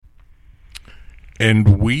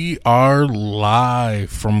And we are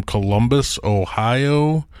live from Columbus,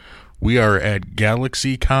 Ohio. We are at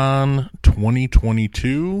GalaxyCon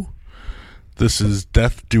 2022. This is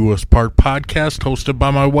Death Do Us Part podcast, hosted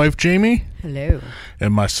by my wife, Jamie. Hello.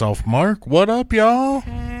 And myself, Mark. What up, y'all?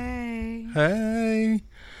 Hey. Hey.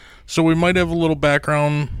 So we might have a little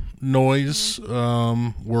background noise.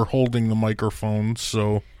 We're holding the microphone,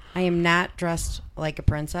 so... I am not dressed like a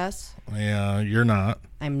princess. Yeah, you're not.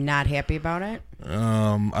 I'm not happy about it.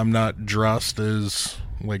 I'm not dressed as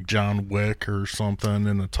like John Wick or something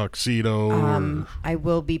in a tuxedo. I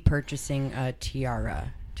will be purchasing a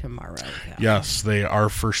tiara tomorrow. Though. Yes, they are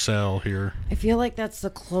for sale here. I feel like that's the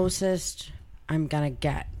closest I'm going to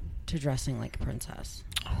get to dressing like a princess.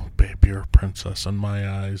 Oh, babe, you're a princess in my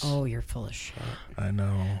eyes. Oh, you're full of shit. I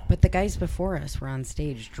know. But the guys before us were on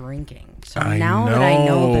stage drinking. So I now know. that I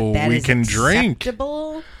know that we is can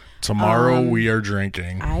acceptable... drink. Tomorrow we are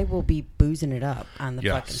drinking. I will be boozing it up on the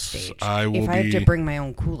fucking stage. I will if I have to bring my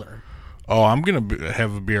own cooler. Oh, I'm going to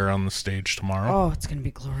have a beer on the stage tomorrow. Oh, it's going to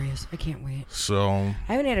be glorious. I can't wait. So I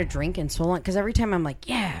haven't had a drink in so long because every time I'm like,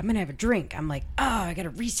 yeah, I'm going to have a drink. I'm like, oh, I got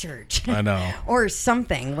to research. I know. Or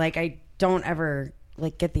something. Like, I don't ever,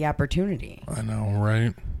 like, get the opportunity. I know,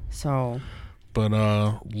 right? So... But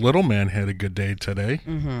Little Man had a good day today.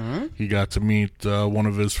 Mm-hmm. He got to meet one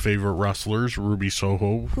of his favorite wrestlers, Ruby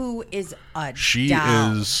Soho. Who is a She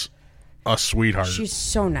doll. is a sweetheart. She's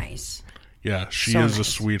so nice. Yeah, she so is nice. a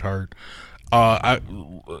sweetheart. I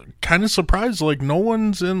kind of surprised, like no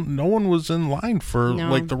one was in line for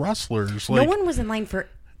like the wrestlers. Like, no one was in line for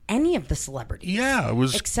any of the celebrities. Yeah, it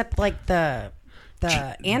was except like the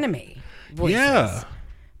anime voices. Yeah.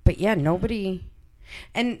 But yeah, nobody.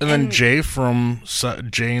 And then Jay from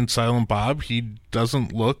Jay and Silent Bob, he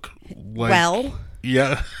doesn't look like... Well.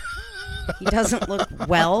 Yeah. He doesn't look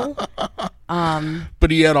well.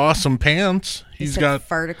 But he had awesome pants. He's got...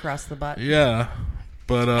 fart across the butt. Yeah.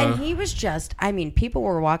 But, and he was just... I mean, people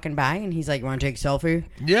were walking by and he's like, you want to take a selfie?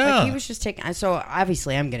 Yeah. Like, he was just taking... So,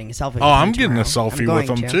 obviously, I'm getting a selfie with him I'm getting a tomorrow. selfie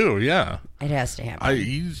with him, too. Yeah. It has to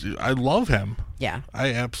happen. I love him. Yeah.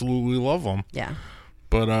 I absolutely love him. Yeah.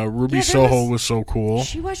 But Ruby Soho was so cool.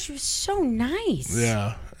 She was so nice.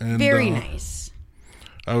 Yeah. And, very nice.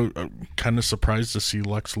 I'm kind of surprised to see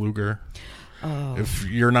Lex Luger. Oh. If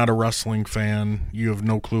you're not a wrestling fan, you have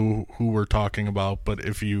no clue who we're talking about. But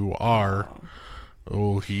if you are,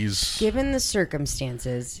 he's... Given the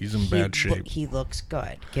circumstances... He's in bad shape. He looks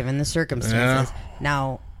good, given the circumstances. Yeah.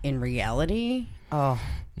 Now, in reality,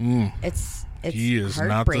 it's he is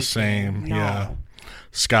not the same. No. Yeah.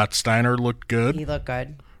 Scott Steiner looked good. He looked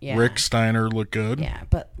good. Yeah. Rick Steiner looked good. Yeah,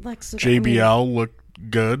 but Lex... JBL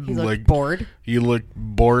looked good. He looked bored. He looked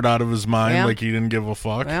bored out of his mind, like he didn't give a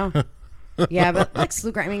fuck. Well, yeah, but Lex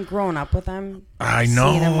Luger, I mean, growing up with him... I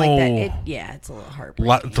know. Seeing him like that, it's a little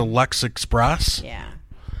heartbreaking. The Lex Express? Yeah.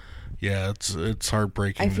 Yeah, it's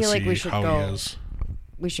heartbreaking I feel to like see we should how he is.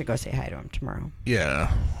 We should go say hi to him tomorrow.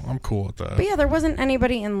 Yeah, I'm cool with that. But yeah, there wasn't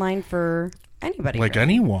anybody in line for anybody. Like really.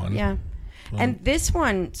 anyone. Yeah. And this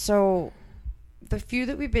one, so the few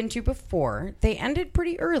that we've been to before, they ended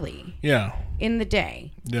pretty early. Yeah. In the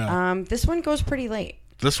day. Yeah. This one goes pretty late.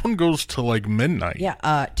 This one goes to like midnight.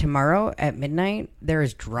 Yeah. Tomorrow at midnight, there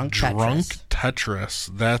is Drunk Tetris. Drunk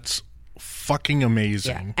Tetris. That's fucking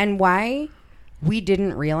amazing. Yeah. And why we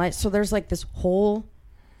didn't realize, so there's like this whole...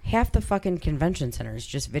 Half the fucking convention center is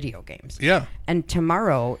just video games. Yeah. And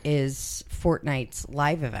tomorrow is Fortnite's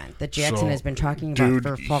live event that Jackson has been talking about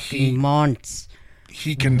for fucking months.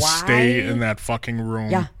 He can stay in that fucking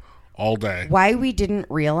room all day. Why we didn't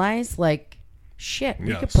realize, like, shit,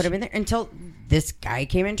 we could put him in there until this guy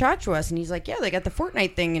came and talked to us and he's like, yeah, they got the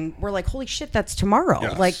Fortnite thing. And we're like, holy shit, that's tomorrow.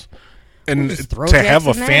 Yes. Like, and to have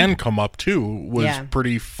a fan come up too was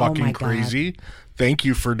pretty fucking crazy. Thank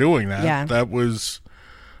you for doing that. Yeah. That was...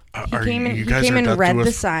 He came and read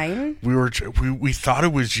the sign. We thought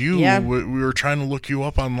it was you. Yeah. We were trying to look you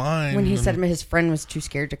up online. When he said his friend was too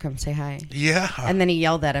scared to come say hi. Yeah. And then he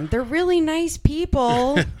yelled at him, they're really nice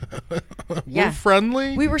people. We're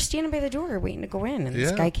friendly. We were standing by the door waiting to go in. And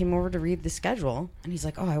this guy came over to read the schedule. And he's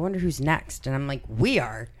like, oh, I wonder who's next. And I'm like, we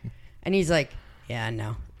are. And he's like, yeah,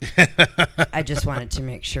 no. I just wanted to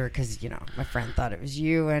make sure because, my friend thought it was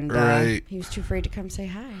you. And he was too afraid to come say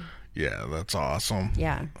hi. Yeah, that's awesome.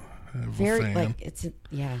 Yeah. Very, like, it's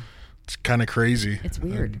kind of crazy. It's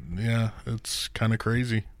weird. Yeah, it's kind of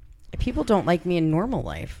crazy. People don't like me in normal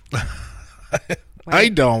life. I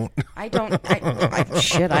don't. I don't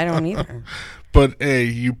either. But, hey,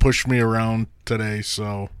 you pushed me around today,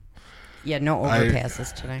 so... Yeah, no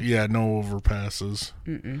overpasses today. Yeah, no overpasses.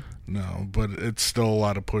 No, but it's still a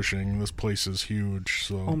lot of pushing. This place is huge.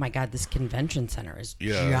 So. Oh my God, this convention center is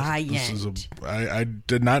giant. This is I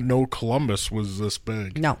did not know Columbus was this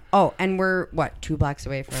big. No. Oh, and we're 2 blocks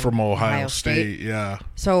away from Ohio State. Yeah.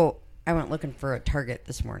 So I went looking for a Target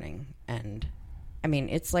this morning, and I mean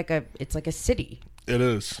it's like a city. It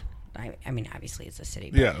is. I mean, obviously it's a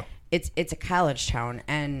city. But yeah. It's a college town,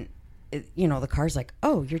 and the car's like,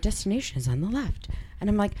 oh, your destination is on the left, and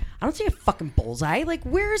I'm like, I don't see a fucking bullseye. Like,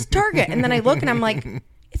 where's Target? And then I look, and I'm like,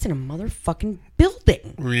 it's in a motherfucking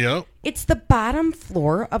building. Yep. It's the bottom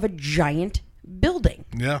floor of a giant building.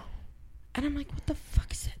 Yeah. And I'm like, what the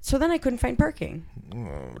fuck is it? So then I couldn't find parking.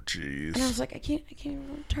 Oh, jeez. And I was like, I can't even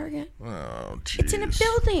go to Target. Oh, jeez. It's in a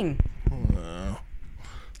building. Oh.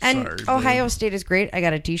 And sorry, Ohio babe. State is great. I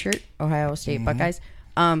got a T-shirt, Ohio State Buckeyes.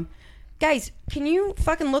 Guys, can you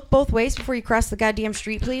fucking look both ways before you cross the goddamn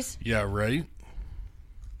street, please? Yeah, right?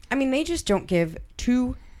 I mean, they just don't give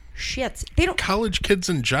two shits. They don't. College kids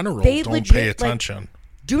in general They don't legit, pay attention.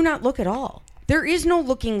 Do not look at all. There is no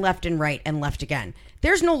looking left and right and left again.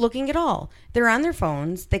 There's no looking at all. They're on their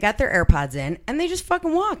phones. They got their AirPods in, and they just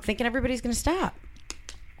fucking walk, thinking everybody's going to stop.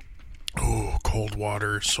 Oh, cold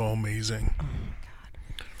water is so amazing. Oh,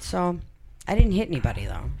 God. So, I didn't hit anybody,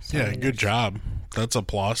 though. So, yeah, good job. That's a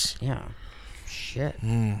plus. Yeah. Shit.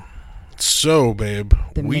 So, babe.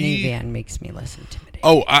 The minivan makes me less intimidated.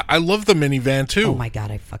 Oh, I love the minivan, too. Oh, my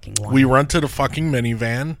God, I fucking love it. We rented a fucking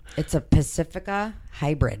minivan. It's a Pacifica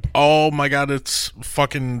hybrid. Oh, my God, it's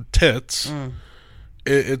fucking tits.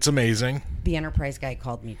 It's amazing. The Enterprise guy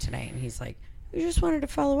called me today, and he's like, we just wanted to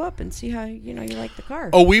follow up and see how, you like the car.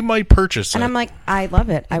 Oh, we might purchase it. And I'm like, I love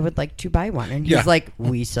it. I would like to buy one. And he's like,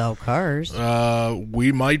 we sell cars.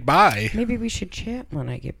 We might buy. Maybe we should chat when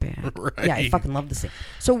I get back. Right. Yeah, I fucking love this thing.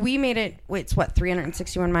 So we made it, it's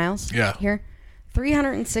 361 miles? Yeah. Here?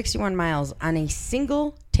 361 miles on a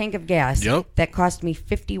single tank of gas. Yep. That cost me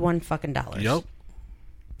 $51 fucking dollars. Yep.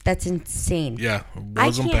 That's insane. Yeah, it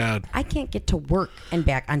wasn't bad. I can't get to work and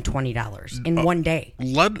back on $20 in one day.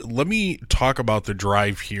 Let me talk about the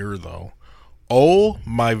drive here, though. Oh,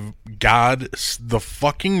 my God. The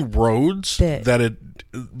fucking roads that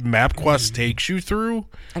MapQuest takes you through.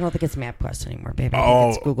 I don't think it's MapQuest anymore, baby. I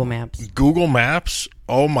think it's Google Maps. Google Maps?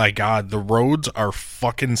 Oh, my God. The roads are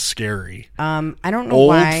fucking scary. I don't know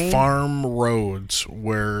why. Old farm roads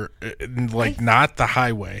where, not the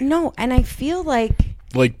highway. No, and I feel like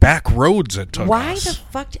back roads it took why us. the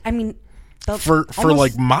fuck? I mean, for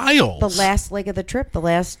miles. The last leg of the trip, the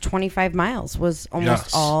last 25 miles was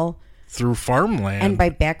almost all through farmland. And by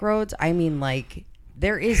back roads, I mean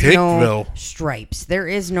there is no stripes. There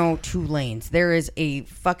is no 2 lanes. There is a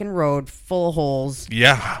fucking road full of holes.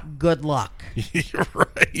 Yeah. Good luck. You're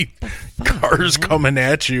right. Cars coming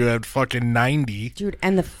at you at fucking 90. Dude,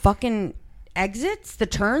 and the fucking exits, the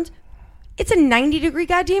turns. It's a 90-degree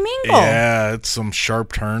goddamn angle. Yeah, it's some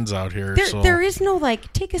sharp turns out here. There is no,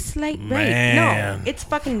 take a slight right. No, it's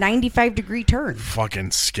fucking 95-degree turn.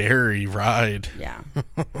 Fucking scary ride. Yeah.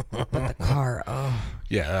 But the car, oh.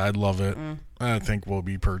 Yeah, I love it. I think we'll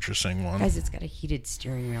be purchasing one. Guys, it's got a heated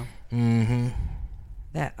steering wheel. Mm-hmm.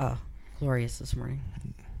 That, glorious this morning.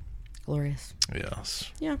 Glorious. Yes.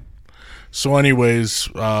 Yeah. So anyways,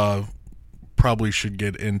 probably should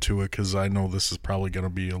get into it because I know this is probably going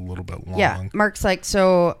to be a little bit long. Yeah, Mark's like,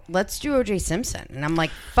 so let's do O.J. Simpson. And I'm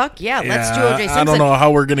like, fuck yeah, let's do O.J. Simpson. I don't know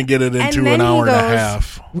how we're going to get it into an hour and a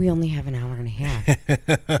half. We only have an hour and a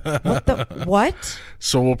half. What?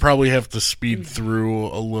 So we'll probably have to speed through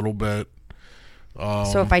a little bit.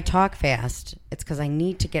 So if I talk fast, it's because I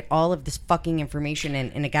need to get all of this fucking information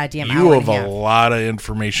in a goddamn hour You and have a half. a lot of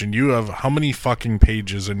information. You have how many fucking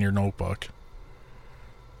pages in your notebook?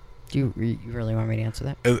 Do you really want me to answer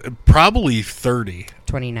that? Probably 30.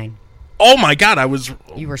 29. Oh my God,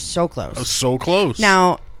 You were so close. I was so close.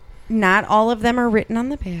 Now, not all of them are written on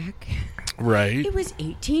the back. Right. It was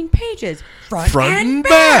 18 pages. Front and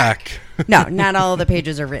back. No, not all of the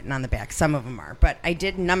pages are written on the back. Some of them are. But I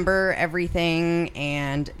did number everything.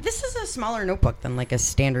 And this is a smaller notebook than a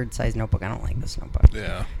standard size notebook. I don't like this notebook.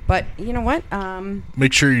 Yeah. But you know what?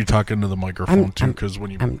 Make sure you talk into the microphone too, because when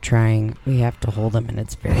you... I'm trying. We have to hold them, and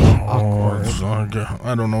it's very awkward.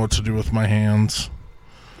 I don't know what to do with my hands.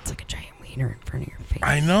 It's like a giant wiener in front of your face.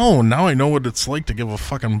 I know. Now I know what it's like to give a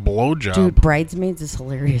fucking blowjob. Dude, Bridesmaids is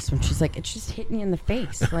hilarious when she's like, it's just hitting you in the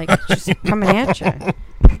face. It's just coming at you.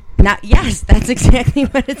 Yes, that's exactly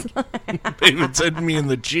what it's like. Babe, it's hitting me in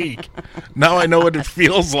the cheek. Now I know what it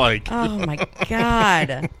feels like. Oh, my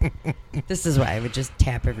God. This is why I would just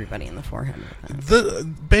tap everybody in the forehead with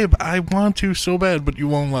that. Babe, I want to so bad, but you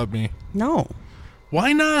won't let me. No.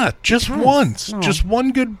 Why not? Just once. No. Just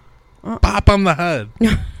one good bop on the head.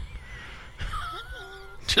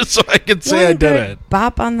 Just so I can say I did it.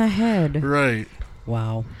 Bop on the head. Right.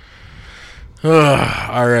 Wow.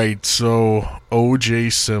 All right, so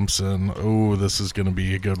O.J. Simpson. Oh, this is going to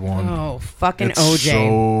be a good one. Oh, fucking it's O.J.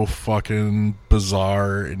 so fucking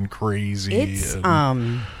bizarre and crazy. It's,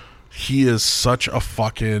 he is such a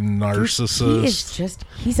fucking narcissist.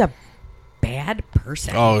 He's a bad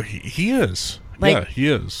person. Oh, he is. Yeah, he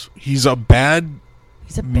is. He's a bad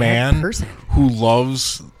man person who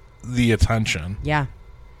loves the attention. Yeah.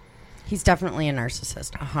 He's definitely a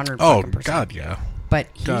narcissist, 100%. Oh, God, yeah. But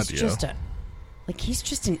he's he's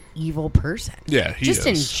just an evil person. Yeah, he is. Just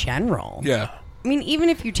in general. Yeah. I mean, even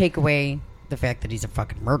if you take away the fact that he's a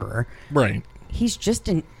fucking murderer. Right. He's just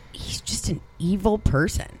an evil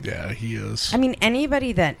person. Yeah, he is. I mean,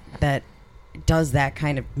 anybody that does that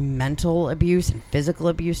kind of mental abuse and physical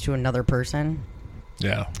abuse to another person,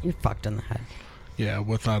 yeah, you're fucked in the head. Yeah,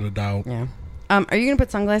 without a doubt. Yeah. Are you going to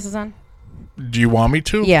put sunglasses on? Do you want me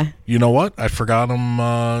to? Yeah. You know what? I forgot them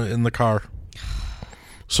in the car.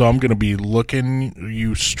 So I'm going to be looking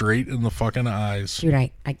you straight in the fucking eyes.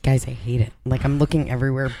 Dude, guys, I hate it. Like, I'm looking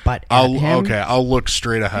everywhere but at him. Okay, I'll look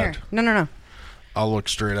straight ahead. Here. No. I'll look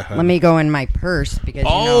straight ahead. Let me go in my purse because,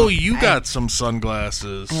 you got some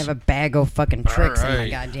sunglasses. I have a bag of fucking tricks in my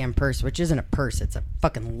goddamn purse, which isn't a purse. It's a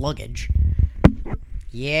fucking luggage.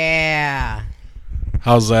 Yeah.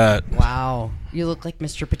 How's that? Wow. You look like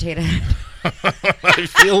Mr. Potato Head. I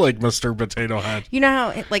feel like Mr. Potato Head. You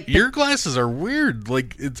know how, your glasses are weird.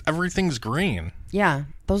 Like, everything's green. Yeah.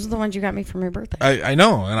 Those are the ones you got me for my birthday. I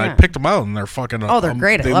know, and I picked them out, and they're fucking... Oh, they're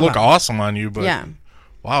great. They look awesome on you, but... Yeah.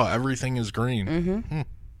 Wow, everything is green. Mm-hmm.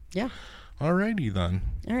 Yeah. Alrighty, then.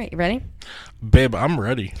 All right, you ready? Babe, I'm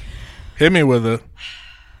ready. Hit me with it.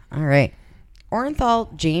 All right.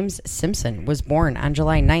 Orenthal James Simpson was born on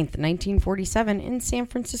July 9th, 1947 in San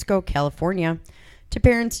Francisco, California, to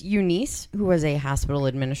parents Eunice, who was a hospital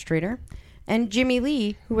administrator, and Jimmy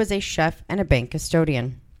Lee, who was a chef and a bank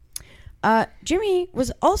custodian. Jimmy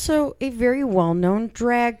was also a very well-known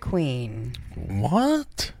drag queen.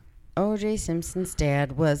 What? O.J. Simpson's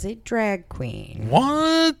dad was a drag queen.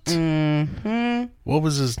 What? Mm-hmm. What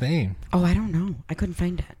was his name? Oh, I don't know. I couldn't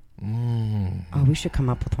find it. Oh, we should come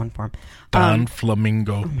up with one for him. Don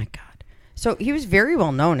Flamingo. Oh, my God. So he was very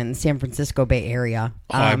well known in the San Francisco Bay Area.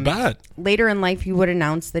 I bet. Later in life, he would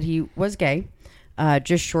announce that he was gay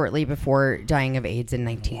just shortly before dying of AIDS in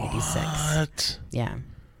 1986. What? Yeah.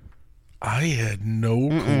 I had no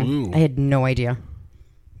clue. I had no idea.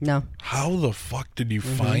 No. How the fuck did you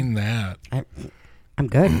find that? I'm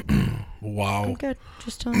good. Wow. I'm good.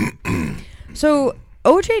 Just tell me. So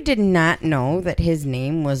OJ did not know that his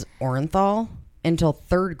name was Orenthal until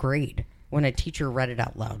third grade when a teacher read it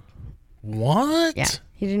out loud. What? Yeah.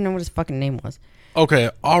 He didn't know what his fucking name was. Okay,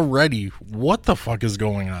 already, what the fuck is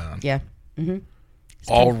going on? Yeah.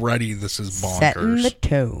 Already, this is bonkers. Setting the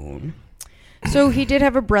tone. So he did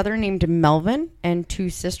have a brother named Melvin and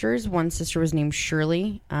two sisters. One sister was named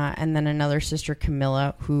Shirley, and then another sister,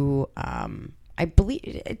 Camilla, who I believe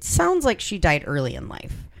it sounds like she died early in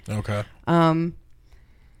life. Okay.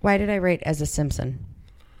 Why did I write as a Simpson?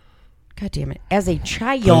 God damn it. As a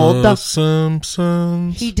child, The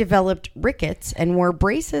Simpsons. he developed rickets and wore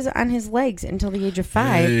braces on his legs until the age of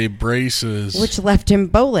 5. Hey, braces. Which left him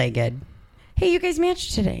bow-legged. Hey, you guys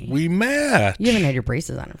matched today. We match. You haven't had your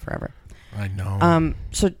braces on in forever. I know.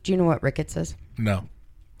 So do you know what rickets is? No.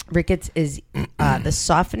 Rickets is the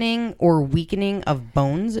softening or weakening of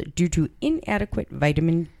bones due to inadequate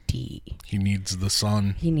vitamin D. He needs the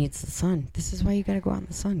sun. He needs the sun. This is why you got to go out in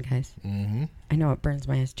the sun, guys. Mm-hmm. I know it burns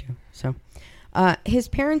my eyes too. So, his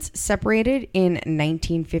parents separated in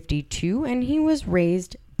 1952, and he was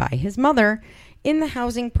raised by his mother in the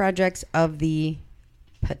housing projects of the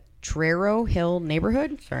Potrero Hill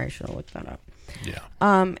neighborhood. Sorry, I should have looked that up. Yeah.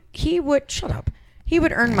 Shut up. He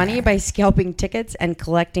would earn money by scalping tickets and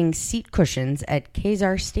collecting seat cushions at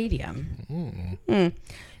Kezar Stadium.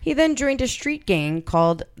 He then joined a street gang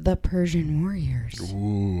called the Persian Warriors.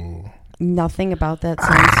 Ooh. Nothing about that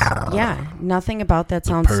sounds... Yeah, nothing about that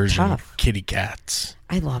sounds Persian tough. kitty cats.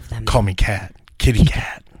 I love them. Call me cat. Kitty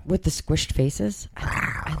cat. With the squished faces.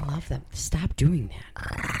 I love them. Stop doing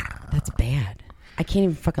that. That's bad. I can't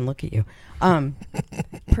even fucking look at you.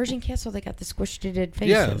 Persian cats, so they got the squished faces.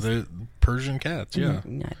 Yeah, the Persian cats, yeah.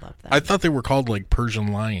 I love that. I thought they were called like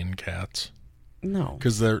Persian lion cats. No.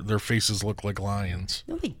 Because their faces look like lions.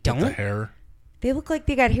 No, they don't. With the hair. They look like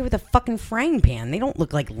they got hit with a fucking frying pan. They don't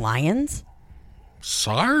look like lions.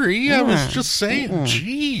 Sorry, I was just saying.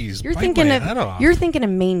 Jeez, You're thinking of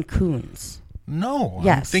Maine Coons. No,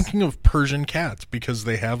 Yes. I'm thinking of Persian cats because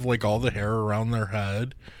they have like all the hair around their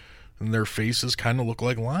head and their faces kind of look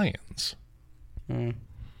like lions.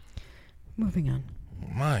 Moving on.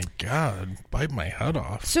 My God, bite my head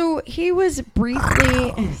off. So he was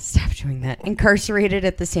briefly, stop doing that, incarcerated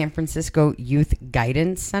at the San Francisco Youth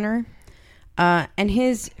Guidance Center. And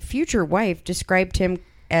his future wife described him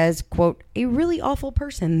as, quote, a really awful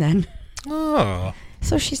person then. Oh.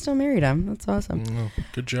 So she still married him. That's awesome.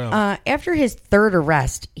 Good job. After his third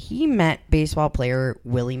arrest, he met baseball player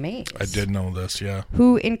Willie Mays. I did know this, yeah.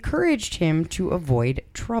 Who encouraged him to avoid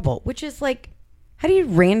trouble, which is like, how do you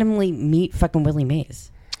randomly meet fucking Willie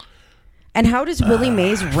Mays? And how does Willie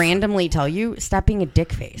Mays randomly tell you, stop being a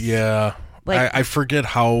dick face? Yeah. Like, I forget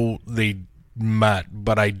how they met,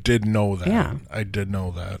 but I did know that. Yeah. I did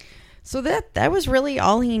know that. So that was really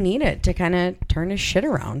all he needed to kind of turn his shit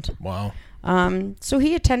around. Wow. So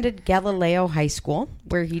he attended Galileo High School,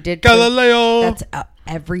 where he did... Galileo! That's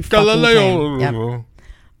every fucking Galileo! thing.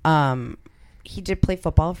 Yep. He did play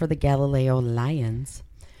football for the Galileo Lions.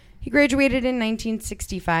 He graduated in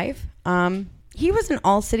 1965. He was an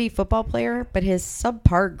all-city football player, but his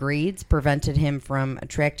subpar grades prevented him from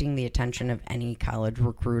attracting the attention of any college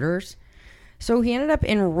recruiters. So he ended up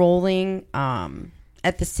enrolling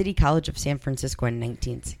at the City College of San Francisco in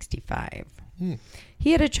 1965.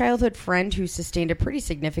 He had a childhood friend who sustained a pretty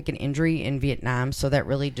significant injury in Vietnam, so that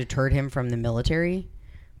really deterred him from the military,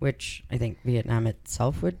 which I think Vietnam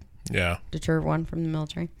itself would deter one from the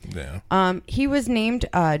military. Yeah. He was named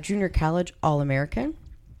Junior College All-American,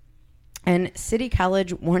 and City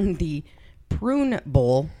College won the Prune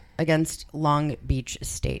Bowl against Long Beach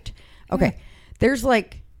State. Okay, there's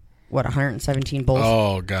like, 117 bowls?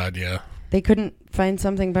 Oh, God, yeah. They couldn't find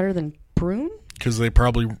something better than Prune? Because they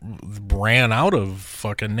probably ran out of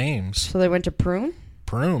fucking names. So they went to Prune?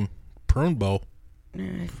 Prune Bow.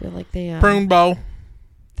 I feel like they... Prune Bow.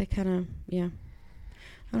 They kind of, yeah.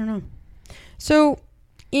 I don't know. So,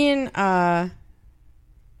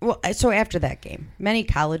 so after that game, many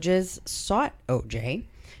colleges sought OJ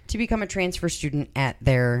to become a transfer student at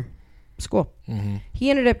their school. Mm-hmm. He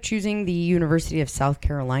ended up choosing the University of South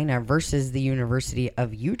Carolina versus the University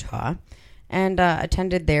of Utah, and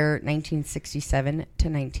attended there 1967 to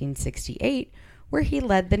 1968, where he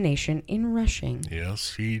led the nation in rushing.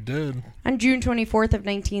 Yes, he did. On June 24th of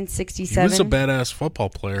 1967... He was a badass football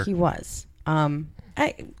player. He was. I'll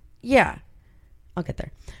get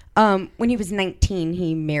there. When he was 19,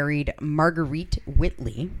 he married Marguerite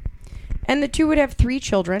Whitley, and the two would have 3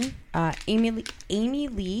 children, Amy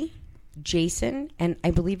Lee, Jason, and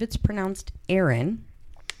I believe it's pronounced Aaron.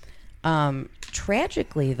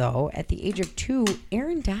 Tragically, though, at the age of 2,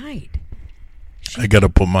 Aaron died. I gotta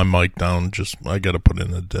put my mic down. I gotta put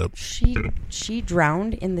in a dip. She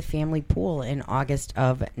drowned in the family pool in August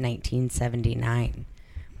of 1979,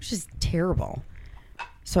 which is terrible.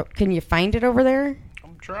 So, can you find it over there?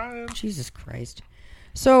 I'm trying. Jesus Christ.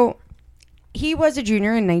 So, he was a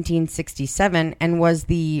junior in 1967 and was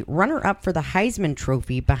the runner-up for the Heisman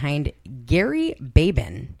Trophy behind Gary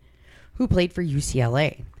Babin, who played for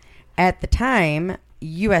UCLA. At the time,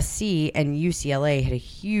 USC and UCLA had a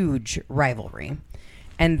huge rivalry,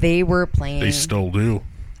 and they were playing... They still do.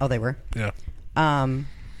 Oh, they were? Yeah. I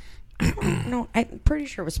don't know. I'm pretty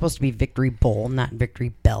sure it was supposed to be Victory Bowl, not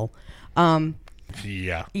Victory Bell.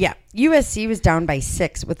 Yeah. Yeah. USC was down by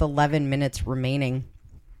 6 with 11 minutes remaining.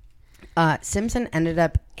 Simpson ended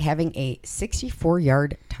up having a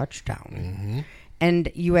 64-yard touchdown. Mm-hmm. And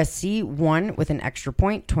USC won with an extra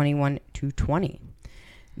point, 21-20.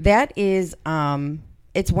 That is,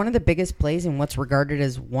 it's one of the biggest plays in what's regarded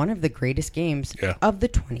as one of the greatest games of the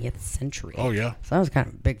 20th century. Oh, yeah. So that was kind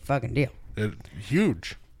of a big fucking deal.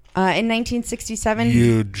 Huge. In 1967,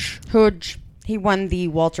 Huge. He won the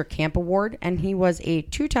Walter Camp Award, and he was a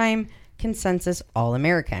 2-time consensus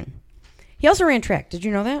All-American. He also ran track. Did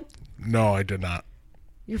you know that? No, I did not.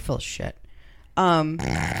 You're full of shit.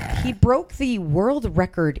 He broke the world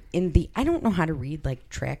record in the... I don't know how to read, like,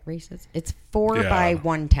 track races. It's 4 by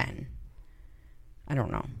 110. I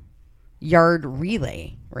don't know. Yard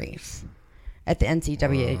relay race at the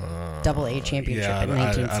NCAA championship in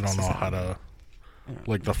 1967. I don't know how to...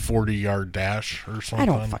 Like the 40-yard dash or something? I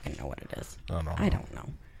don't fucking know what it is. I don't know.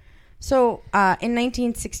 So, in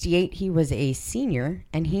 1968, he was a senior,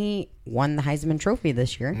 and he won the Heisman Trophy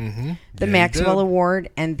this year, the Maxwell Award,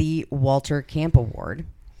 and the Walter Camp Award.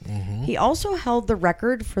 Mm-hmm. He also held the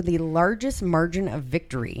record for the largest margin of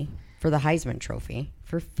victory for the Heisman Trophy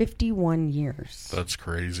for 51 years. That's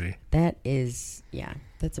crazy. That is,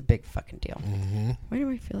 that's a big fucking deal. Mm-hmm. Why do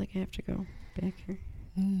I feel like I have to go back here?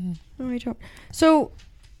 No, I don't. So,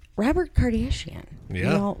 Robert Kardashian.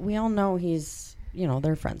 Yeah. We all know he's,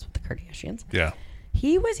 they're friends with the Kardashians. Yeah.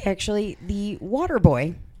 He was actually the water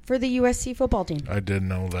boy for the USC football team. I didn't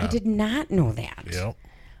know that. I did not know that. Yep.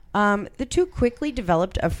 The two quickly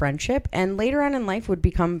developed a friendship and later on in life would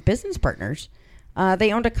become business partners.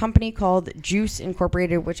 They owned a company called Juice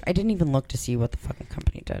Incorporated, which I didn't even look to see what the fucking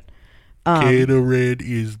company did. Gatorade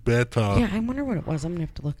is better. Yeah, I wonder what it was. I'm going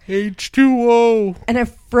to have to look. H2O. And a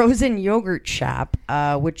frozen yogurt shop,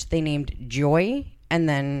 which they named Joy, and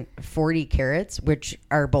then 40 Carrots, which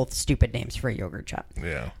are both stupid names for a yogurt shop.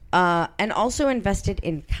 Yeah. And also invested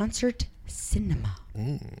in concert cinema.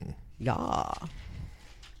 Yeah.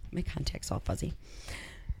 My contact's all fuzzy.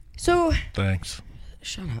 So. Thanks.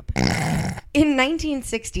 Shut up. In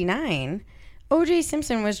 1969, O.J.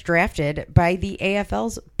 Simpson was drafted by the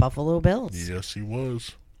AFL's Buffalo Bills. Yes, he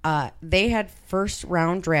was. They had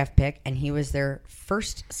first-round draft pick, and he was their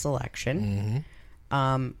first selection.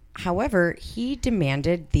 However, he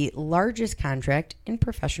demanded the largest contract in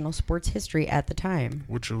professional sports history at the time.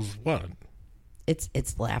 Which was what?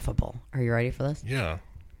 It's laughable. Are you ready for this? Yeah.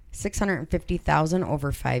 $650,000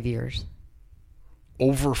 over 5 years.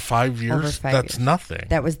 Over 5 years? Over 5 That's years. nothing.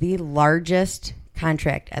 That was the largest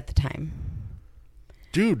contract at the time.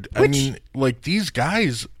 Dude, I mean, like, these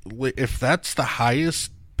guys, if that's the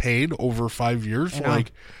highest paid over 5 years,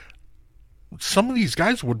 like, some of these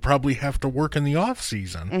guys would probably have to work in the off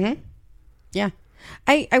season. Yeah.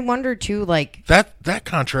 I wonder, too, like... That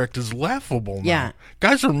contract is laughable now. Yeah.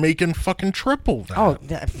 Guys are making fucking triple that. Oh,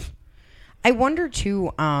 I wonder,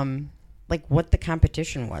 too, like, what the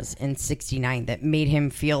competition was in 69 that made him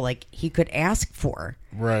feel like he could ask for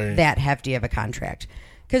that hefty of a contract.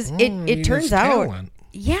 Because it turns out... Talent.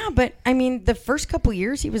 Yeah, but, I mean, the first couple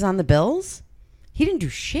years he was on the Bills, he didn't do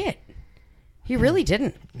shit. He really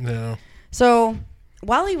didn't. No. So,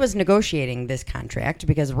 while he was negotiating this contract,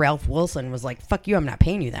 because Ralph Wilson was like, fuck you, I'm not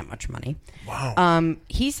paying you that much money. Wow.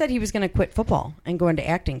 He said he was going to quit football and go into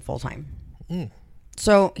acting full time.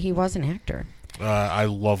 So, he was an actor. I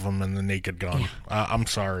love him in The Naked Gun. Yeah. I'm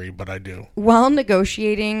sorry, but I do. While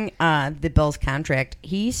negotiating the Bills contract,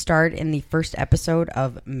 he starred in the first episode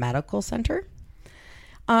of Medical Center.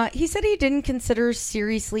 He said he didn't consider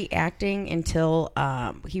seriously acting until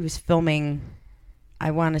he was filming,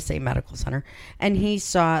 I want to say Medical Center, and he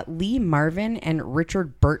saw Lee Marvin and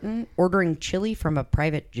Richard Burton ordering chili from a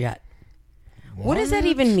private jet. What does that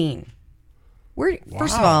even mean?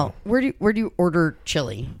 First of all, where do you order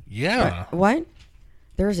chili? Yeah. What?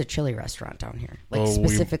 There is a chili restaurant down here, like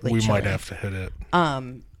specifically we chili. might have to hit it.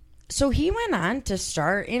 So he went on to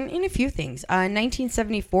star in a few things. In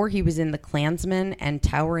 1974, he was in The Klansman and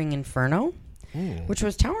Towering Inferno, which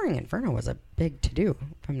was Towering Inferno was a big to-do,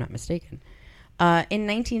 if I'm not mistaken. In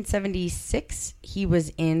 1976, he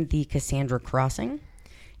was in The Cassandra Crossing.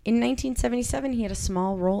 In 1977, he had a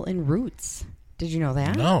small role in Roots. Did you know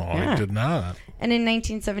that? No, yeah. I did not. And in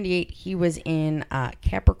 1978, he was in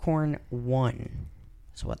Capricorn 1,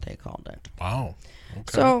 is what they called it. Wow. Okay.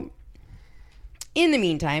 So... in the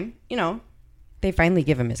meantime, they finally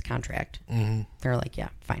give him his contract. They're like, yeah,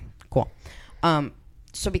 fine, cool.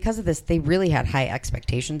 So because of this, they really had high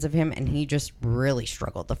expectations of him, and he just really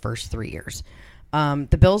struggled the first 3 years.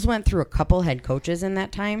 The Bills went through a couple head coaches in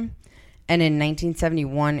that time, and in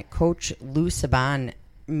 1971, Coach Lou Saban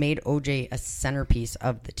made OJ a centerpiece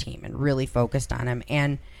of the team and really focused on him,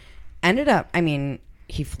 and ended up,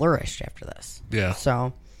 he flourished after this. Yeah.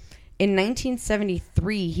 So... in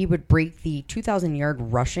 1973, he would break the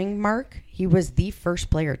 2,000-yard rushing mark. He was the first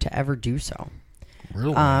player to ever do so.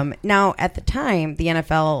 Really? Now, at the time, the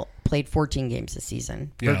NFL played 14 games a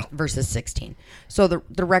season versus 16. So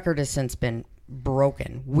the record has since been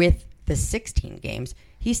broken. With the 16 games,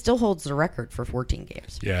 he still holds the record for 14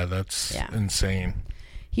 games. Yeah, that's insane.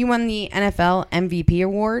 He won the NFL MVP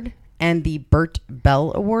award and the Burt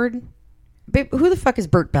Bell Award. Babe, who the fuck is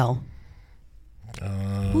Burt Bell?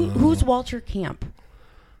 Who's Walter Camp?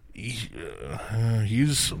 He's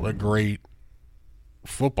a great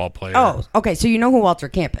football player. Oh, okay. So you know who Walter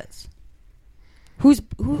Camp is. Who's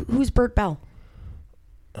Burt Bell?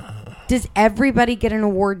 Does everybody get an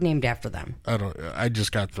award named after them? I don't. I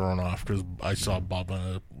just got thrown off because I saw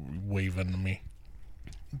Bubba waving to me.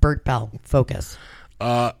 Burt Bell. Focus.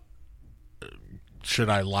 Should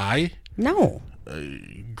I lie? No.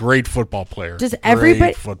 Great football player. Does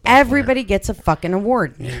everybody gets a fucking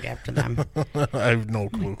award named after them? I have no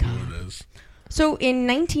clue who it is. So in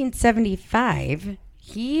 1975,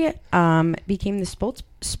 he became the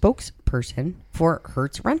spokesperson for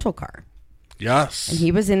Hertz Rental Car. Yes. And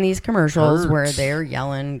he was in these commercials where they're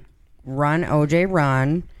yelling, "Run, OJ,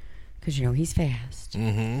 run," because he's fast.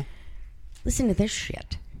 Mm-hmm. Listen to this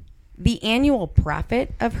shit. The annual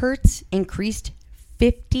profit of Hertz increased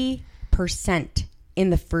 50% in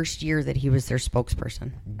the first year that he was their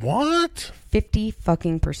spokesperson. What?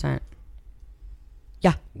 50%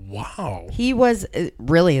 Yeah. Wow. He was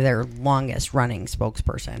really their longest running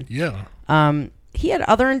spokesperson. Yeah. He had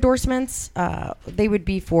other endorsements. They would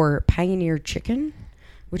be for Pioneer Chicken,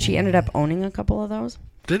 which he ended up owning a couple of those.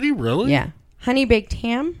 Did he really? Yeah. Honey Baked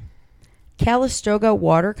Ham, Calistoga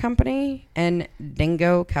Water Company, and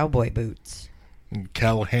Dingo Cowboy Boots.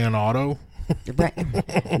 Callahan Auto.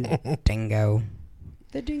 Right. Dingo.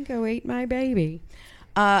 The dingo ate my baby.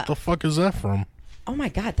 The fuck is that from? Oh my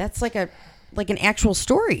God, that's like an actual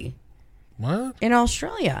story. What? In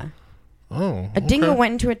Australia. Oh. A dingo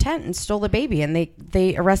went into a tent and stole the baby, and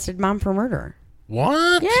they arrested mom for murder.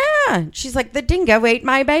 What? Yeah. She's like, the dingo ate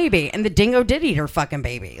my baby. And the dingo did eat her fucking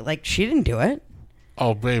baby. Like, she didn't do it.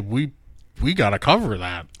 Oh, babe, we got to cover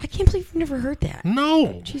that. I can't believe we've never heard that.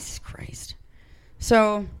 No. Jesus Christ.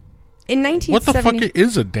 So, in 1970... What the fuck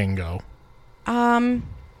is a dingo?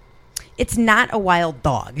 It's not a wild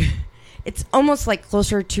dog. It's almost like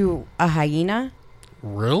closer to a hyena.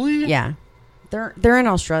 Really? Yeah. They're in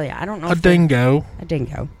Australia. I don't know. A dingo. A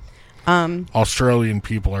dingo. Australian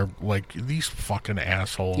people are like these fucking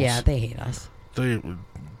assholes. Yeah, they hate us.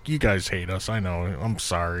 You guys hate us. I know. I'm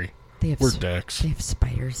sorry. We're dicks. They have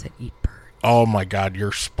spiders that eat birds. Oh my God,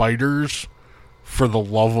 your spiders! For the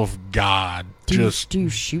love of God, do you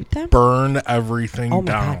shoot them? Burn everything down. Oh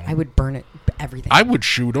my God, I would burn it. Everything. I would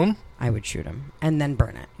shoot them. I would shoot them and then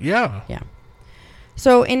burn it. Yeah. Yeah.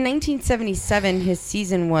 So in 1977, his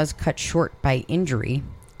season was cut short by injury.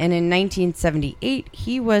 And in 1978,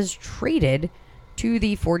 he was traded to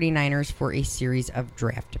the 49ers for a series of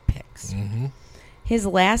draft picks. Mm-hmm. His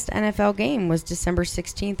last NFL game was December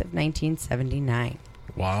 16th of 1979.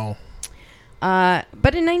 Wow.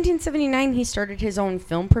 But in 1979, he started his own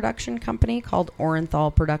film production company called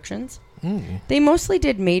Orenthal Productions. Mm. They mostly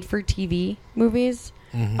did made-for-TV movies,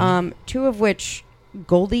 two of which,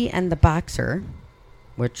 Goldie and the Boxer,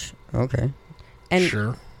 which, okay. And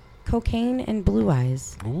sure. Cocaine and Blue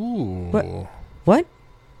Eyes. Ooh. What?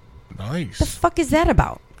 Nice. The fuck is that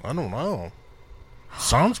about? I don't know.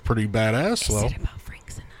 Sounds pretty badass, though. Is it about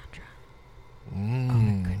Frank Sinatra? Oh,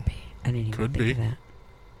 it could be. I didn't even think of that.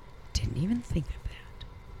 Didn't even think of that.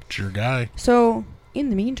 It's your guy. So, in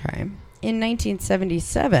the meantime, in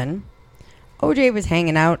 1977, OJ was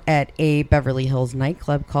hanging out at a Beverly Hills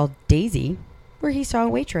nightclub called Daisy, where he saw a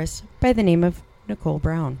waitress by the name of Nicole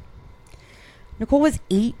Brown. Nicole was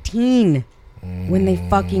 18 when they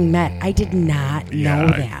fucking met. I did not know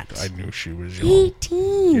that. I knew she was young.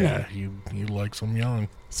 18. Yeah, he likes them young.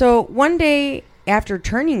 So one day after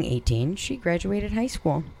turning 18, she graduated high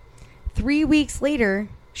school. 3 weeks later,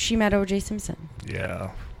 she met O.J. Simpson. Yeah.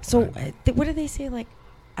 So what do they say? Like,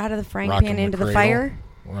 out of the frying Rockin' pan into the cradle. fire?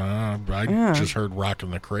 I just heard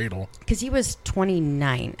rocking the cradle. Because he was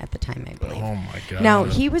 29 at the time, I believe. Oh, my God. Now,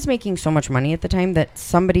 he was making so much money at the time that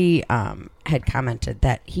somebody had commented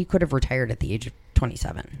that he could have retired at the age of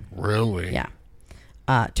 27. Really? Yeah.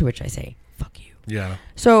 To which I say, fuck you. Yeah.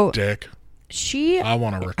 So, dick. I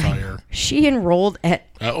want to retire. She enrolled at...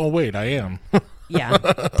 oh, wait, I am. Yeah.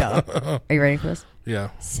 Duh. Are you ready for this?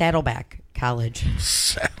 Yeah. Saddleback College.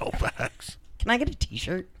 Saddlebacks. Can I get a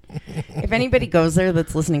t-shirt? If anybody goes there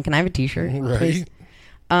that's listening, can I have a t-shirt? Right. Please?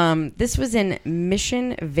 This was in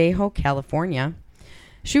Mission Viejo, California.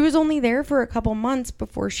 She was only there for a couple months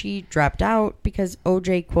before she dropped out because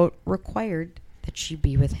OJ, quote, required that she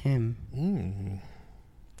be with him.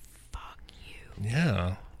 Fuck you.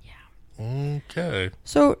 Yeah. Okay.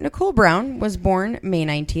 So Nicole Brown was born May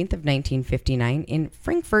 19th of 1959 in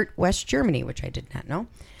Frankfurt, West Germany, which I did not know,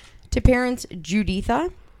 to parents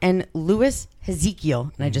Juditha and Louis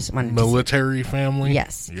Ezekiel. And I just wanted military family?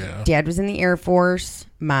 Yes. Yeah. Dad was in the Air Force.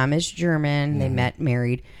 Mom is German. They met,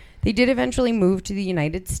 married. They did eventually move to the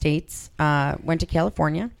United States, went to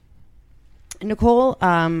California. Nicole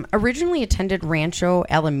originally attended Rancho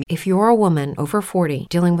Alameda. If you're a woman over 40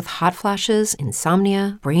 dealing with hot flashes,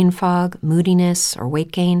 insomnia, brain fog, moodiness, or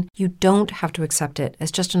weight gain, you don't have to accept it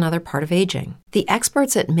as just another part of aging. The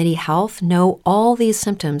experts at MIDI Health know all these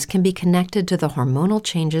symptoms can be connected to the hormonal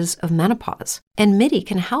changes of menopause. And MIDI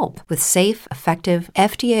can help with safe, effective,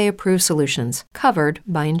 FDA-approved solutions covered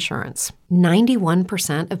by insurance.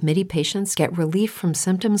 91% of MIDI patients get relief from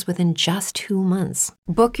symptoms within just 2 months.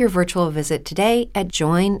 Book your virtual visit today at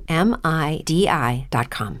joinmidi.com.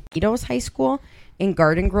 Edos High School in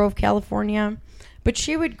Garden Grove, California. But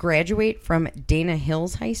she would graduate from Dana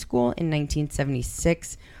Hills High School in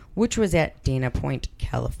 1976, which was at Dana Point,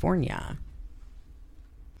 California.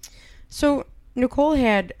 So Nicole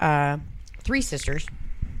had 3 sisters.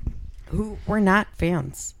 who were not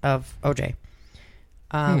fans of OJ.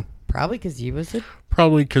 Probably because he was a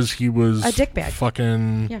dickbag.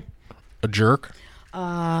 Fucking a jerk.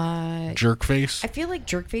 Jerk face. I feel like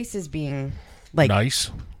jerk face is being like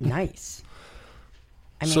nice.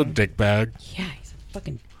 I mean, so dickbag. Yeah, he's a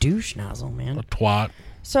fucking douche nozzle, man. A twat.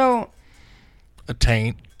 So a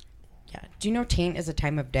taint. Yeah. Do you know taint is a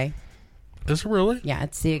time of day? Is it really? Yeah,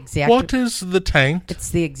 it's the exact... What is the taint? It's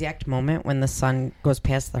the exact moment when the sun goes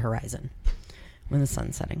past the horizon. When the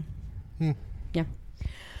sun's setting. Yeah.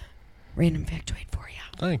 Random factoid for you.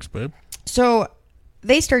 Thanks, babe. So,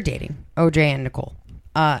 they start dating, OJ and Nicole.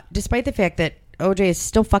 Despite the fact that OJ is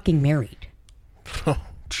still fucking married. Oh,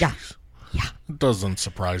 jeez. Yeah. It doesn't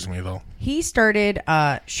surprise me, though. He started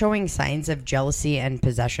showing signs of jealousy and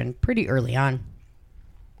possession pretty early on.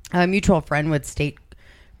 A mutual friend would state,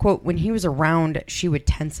 quote, when he was around, she would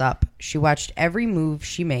tense up. She watched every move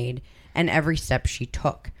she made and every step she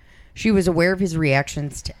took. She was aware of his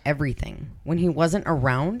reactions to everything. When he wasn't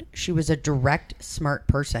around, she was a direct, smart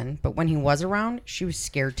person. But when he was around, she was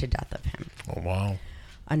scared to death of him. Oh, wow.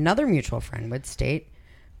 Another mutual friend would state,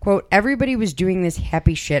 quote, everybody was doing this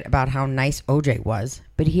happy shit about how nice OJ was,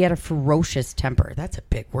 but he had a ferocious temper. That's a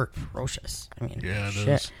big word, ferocious. I mean, yeah, it shit.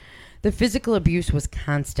 is. The physical abuse was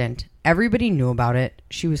constant. Everybody knew about it.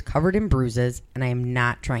 She was covered in bruises, and I am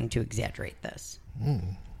not trying to exaggerate this.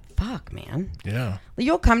 Fuck, man. Yeah.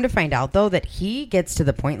 You'll come to find out, though, that he gets to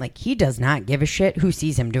the point, like, he does not give a shit who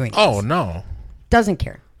sees him doing this. Oh, no. Doesn't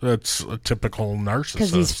care. That's a typical narcissist.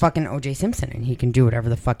 Because he's fucking O.J. Simpson, and he can do whatever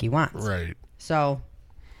the fuck he wants. Right. So.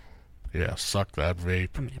 Yeah, suck that vape.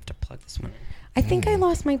 I'm going to have to plug this one in. I think I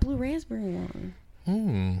lost my blue raspberry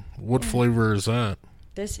one. What flavor is that?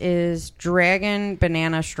 This is dragon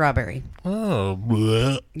banana strawberry. Oh,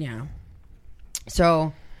 bleh. Yeah.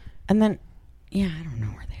 So, and then, yeah, I don't know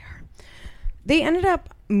where they are. They ended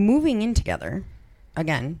up moving in together.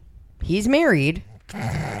 Again, he's married.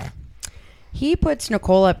 He puts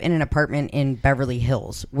Nicole up in an apartment in Beverly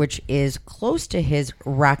Hills, which is close to his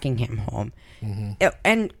Rockingham home.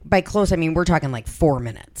 And by close, I mean, we're talking like 4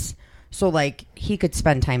 minutes. So, like, he could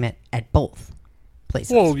spend time at both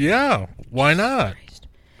places. Well, yeah. Why not?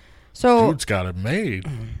 So, dude's got it made.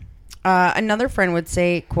 Another friend would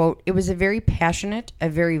say, quote, it was a very passionate, a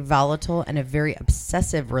very volatile, and a very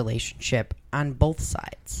obsessive relationship on both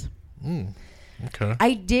sides. Okay.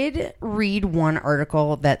 I did read one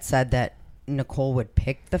article that said that Nicole would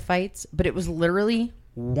pick the fights, but it was literally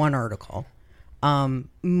one article.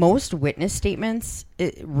 Most witness statements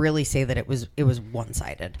really say that it was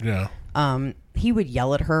one-sided. Yeah. He would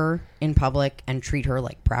yell at her in public and treat her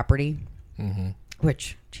like property,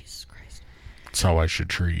 which, Jesus Christ. That's how I should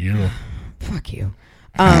treat you. Fuck you.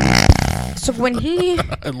 So when he...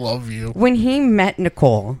 I love you. When he met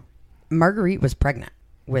Nicole, Marguerite was pregnant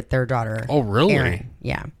with their daughter. Oh, really? Aaron.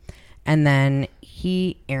 Yeah. And then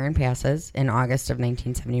Aaron passes in August of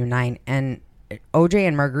 1979, and OJ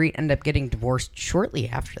and Marguerite end up getting divorced shortly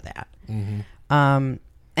after that.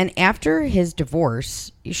 And after his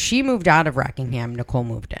divorce, she moved out of Rockingham. Nicole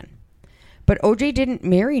moved in. But OJ didn't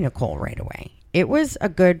marry Nicole right away. It was a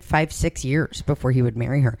good 5-6 years before he would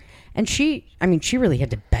marry her. And she really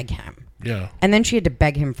had to beg him. Yeah. And then she had to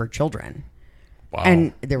beg him for children. Wow.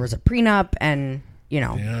 And there was a prenup and,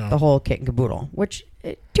 the whole kit and caboodle. Which,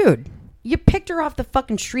 dude, you picked her off the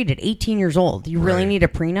fucking street at 18 years old. You really need a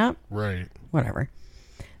prenup? Right. Whatever.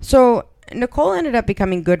 So Nicole ended up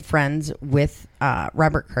becoming good friends with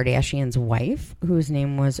Robert Kardashian's wife, whose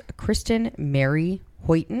name was Kristen Mary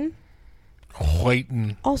Hoyton.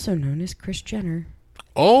 Also known as Kris Jenner.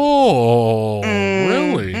 Oh,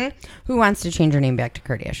 really? Who wants to change her name back to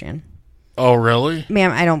Kardashian? Oh, really?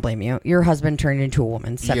 Ma'am, I don't blame you. Your husband turned into a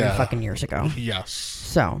woman 7 fucking years ago. Yes.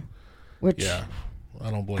 So, Yeah,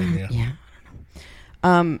 I don't blame you. Yeah, I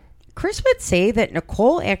don't know. Kris would say that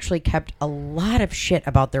Nicole actually kept a lot of shit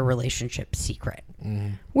about their relationship secret,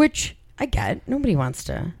 which I get. Nobody wants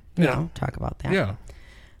to, talk about that. Yeah.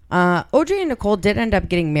 OJ and Nicole did end up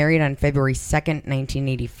getting married on February 2nd,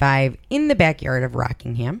 1985 in the backyard of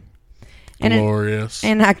Rockingham. And Glorious.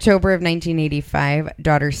 In October of 1985,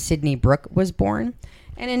 daughter Sydney Brooke was born.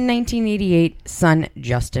 And in 1988, son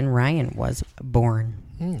Justin Ryan was born.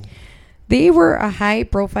 They were a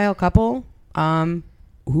high-profile couple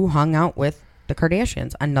who hung out with the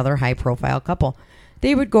Kardashians, another high-profile couple.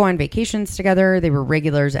 They would go on vacations together. They were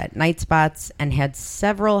regulars at night spots and had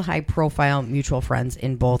several high-profile mutual friends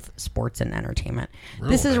in both sports and entertainment. Really?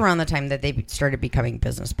 This is around the time that they started becoming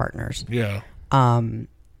business partners. Yeah.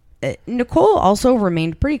 Nicole also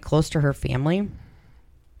remained pretty close to her family.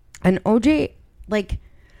 And OJ,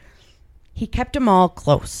 he kept them all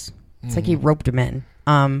close. It's like he roped them in.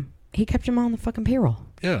 he kept him on the fucking payroll.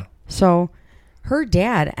 Yeah. So her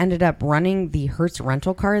dad ended up running the Hertz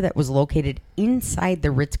rental car that was located inside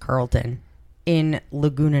the Ritz-Carlton in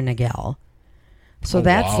Laguna Niguel. So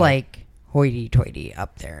that's like hoity-toity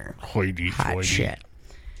up there. Hoity-toity. Hot shit.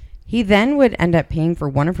 He then would end up paying for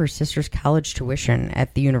one of her sister's college tuition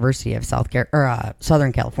at the University of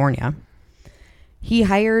Southern California. He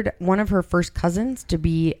hired one of her first cousins to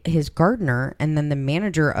be his gardener and then the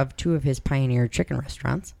manager of two of his Pioneer chicken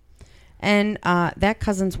restaurants. And that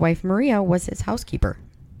cousin's wife, Maria, was his housekeeper.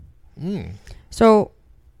 So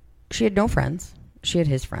she had no friends. She had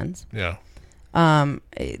his friends. Yeah.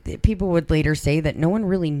 People would later say that no one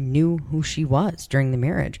really knew who she was during the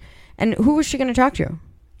marriage. And who was she going to talk to?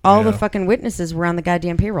 All the fucking witnesses were on the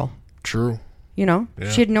goddamn payroll. True. You know? Yeah.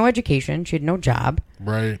 She had no education. She had no job.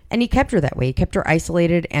 Right. And he kept her that way. He kept her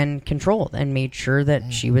isolated and controlled and made sure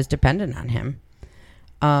that she was dependent on him.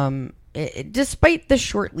 Despite the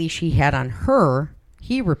short leash he had on her,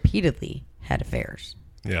 he repeatedly had affairs.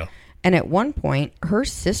 Yeah. And at one point, her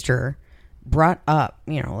sister brought up,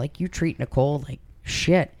 like, you treat Nicole like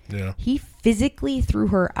shit. Yeah. He physically threw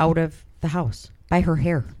her out of the house by her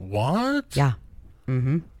hair. What? Yeah.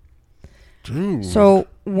 Mm-hmm. Dude. So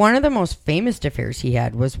one of the most famous affairs he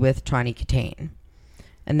had was with Tawny Katane.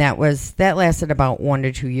 And that lasted about 1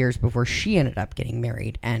 to 2 years before she ended up getting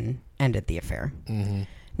married and ended the affair. Mm-hmm.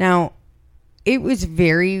 Now, it was a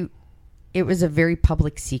very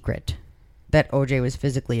public secret that OJ was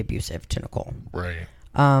physically abusive to Nicole. Right.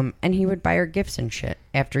 And he would buy her gifts and shit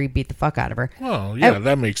after he beat the fuck out of her. Well, yeah,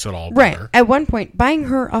 that makes it all better. Right. At one point, buying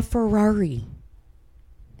her a Ferrari.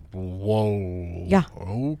 Whoa. Yeah.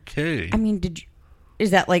 Okay. I mean,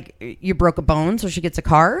 is that like you broke a bone so she gets a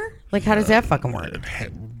car? Like, how does that fucking work?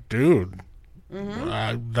 Dude.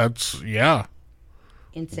 That's, yeah.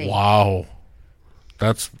 Insane. Wow.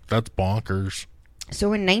 That's bonkers. So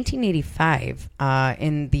in 1985,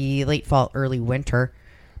 in the late fall, early winter,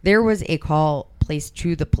 there was a call placed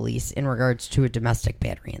to the police in regards to a domestic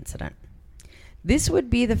battery incident. This would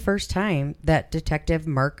be the first time that Detective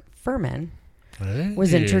Mark Furman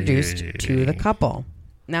was introduced to the couple.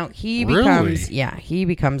 Now he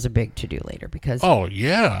becomes a big to-do later because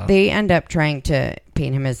they end up trying to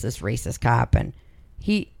paint him as this racist cop, and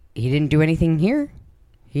he didn't do anything here.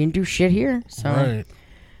 He didn't do shit here. So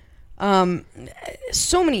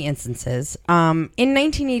so many instances. In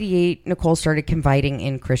 1988, Nicole started confiding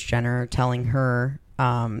in Kris Jenner, telling her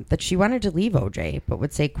that she wanted to leave OJ, but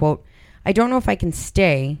would say, quote, "I don't know if I can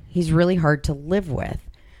stay. He's really hard to live with.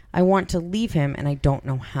 I want to leave him, and I don't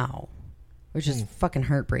know how," which is fucking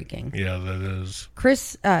heartbreaking. Yeah, that is.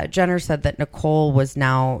 Kris Jenner said that Nicole was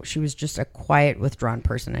just a quiet, withdrawn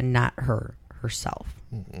person and not herself.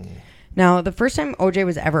 Mm-hmm. Now, the first time OJ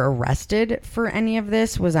was ever arrested for any of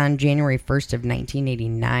this was on January 1st of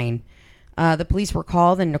 1989. The police were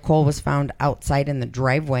called, and Nicole was found outside in the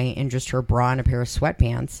driveway in just her bra and a pair of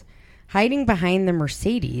sweatpants, hiding behind the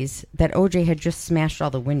Mercedes that OJ had just smashed all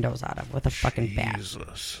the windows out of with a fucking bat.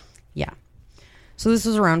 Jesus. Yeah. So this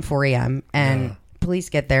was around 4 a.m., and police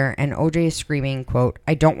get there, and OJ is screaming, quote,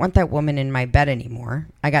 "I don't want that woman in my bed anymore.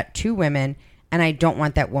 I got 2 women, and I don't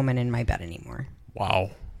want that woman in my bed anymore."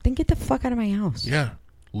 Wow. Then get the fuck out of my house. Yeah.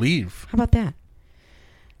 Leave. How about that?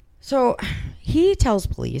 So he tells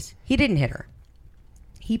police he didn't hit her.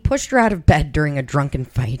 He pushed her out of bed during a drunken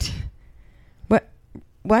fight.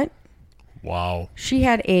 What? Wow. She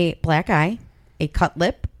had a black eye, a cut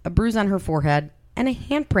lip, a bruise on her forehead, and a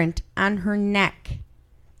handprint on her neck.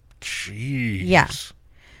 Jeez. Yeah.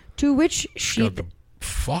 To which she... got the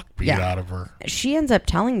fuck beat out of her. She ends up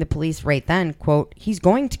telling the police right then, quote, "He's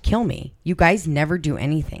going to kill me. You guys never do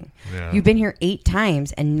anything. Yeah. You've been here 8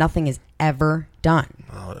 times and nothing is ever done."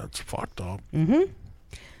 Oh, that's fucked up. Mm-hmm.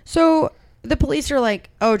 So the police are like,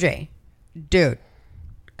 "OJ, dude,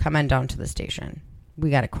 come on down to the station. We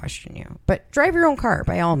got to question you. But drive your own car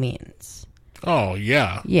by all means." Oh,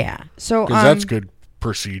 yeah. Yeah. So because that's good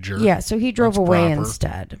procedure. Yeah, so he drove away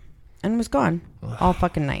instead and was gone all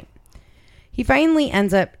fucking night. He finally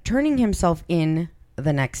ends up turning himself in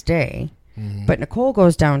the next day, but Nicole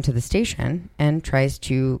goes down to the station and tries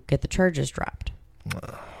to get the charges dropped.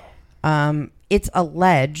 It's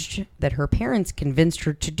alleged that her parents convinced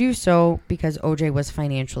her to do so because OJ was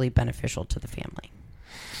financially beneficial to the family.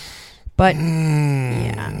 But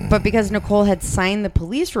but because Nicole had signed the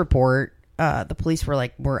police report, the police were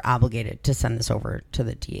like, "We're obligated to send this over to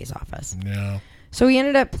the DA's office." Yeah. So he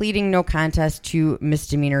ended up pleading no contest to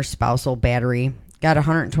misdemeanor spousal battery, got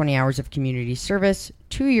 120 hours of community service,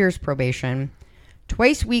 2 years probation,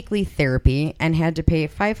 twice weekly therapy, and had to pay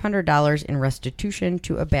 $500 in restitution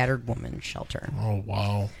to a battered woman's shelter. Oh,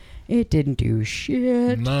 wow. It didn't do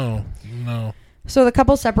shit. No. So the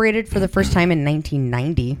couple separated for the first time in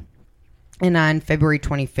 1990. And on February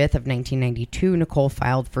 25th of 1992, Nicole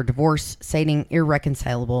filed for divorce, citing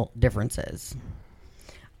irreconcilable differences.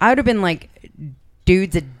 I would have been like,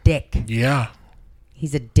 dude's a dick. Yeah.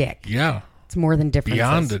 He's a dick. Yeah. It's more than differences.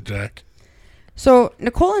 Beyond a dick. So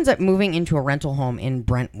Nicole ends up moving into a rental home in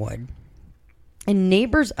Brentwood. And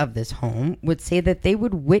neighbors of this home would say that they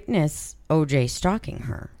would witness OJ stalking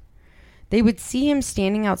her. They would see him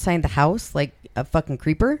standing outside the house like a fucking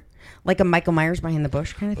creeper. Like a Michael Myers behind the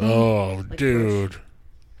bush kind of thing. Oh, like dude.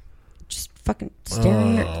 Just fucking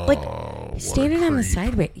staring. Standing on the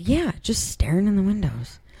sideway. Yeah, just staring in the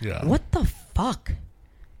windows. Yeah. What the fuck?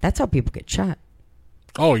 That's how people get shot.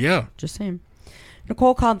 Oh, yeah. Just saying.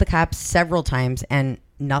 Nicole called the cops several times and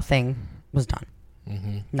nothing was done.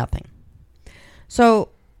 Mm-hmm. Nothing. So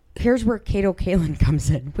here's where Kato Kalin comes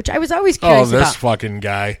in, which I was always curious about. Oh, this fucking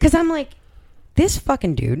guy. Because I'm like, this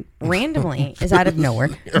fucking dude randomly is out of nowhere.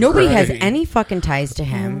 Nobody has any fucking ties to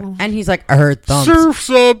him. And he's like, I heard thumps. Surf's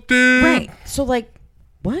up, dude. Right. So, like,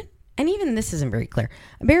 what? And even this isn't very clear.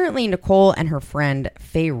 Apparently, Nicole and her friend,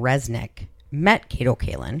 Faye Resnick, met Kato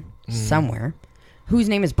Kalin somewhere, whose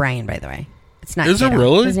name is Brian, by the way. It's not Is Kato. it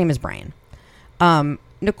really? His name is Brian.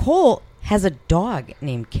 Nicole has a dog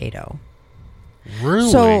named Kato. Really?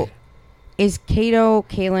 So, is Kato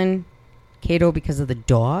Kalin Kato because of the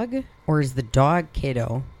dog? Or is the dog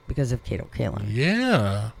Kato because of Kato Kalin?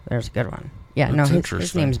 Yeah. There's a good one. Yeah, That's no,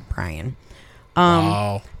 his name's Brian.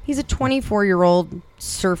 Wow. He's a 24-year-old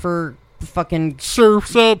surfer, fucking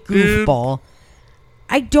Surf's up, dude. goofball.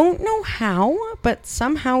 I don't know how, but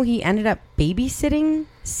somehow he ended up babysitting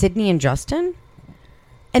Sydney and Justin.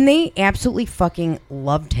 And they absolutely fucking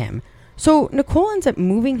loved him. So Nicole ends up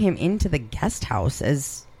moving him into the guest house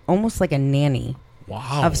as almost like a nanny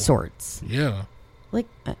of sorts. Yeah. Like,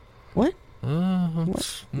 what?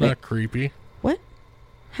 It's not creepy. What?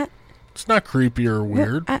 It's not creepy or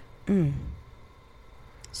weird.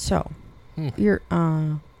 So, you're,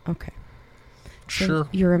 okay. Sure. So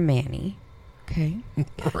you're a manny. Okay.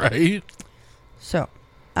 Right. So,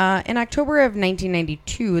 in October of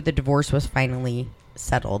 1992, the divorce was finally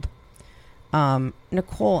settled.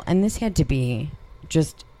 Nicole, and this had to be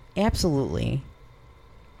just absolutely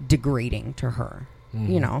degrading to her.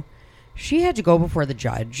 Mm-hmm. You know, she had to go before the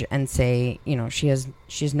judge and say, you know, she has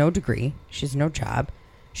no degree, she has no job,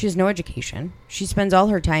 she has no education, she spends all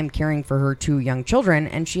her time caring for her 2 young children,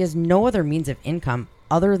 and she has no other means of income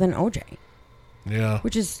other than OJ. Yeah.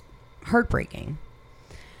 Which is heartbreaking.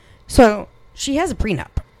 So she has a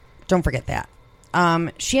prenup. Don't forget that.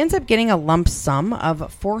 She ends up getting a lump sum of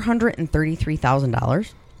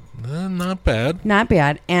 $433,000. Not bad. Not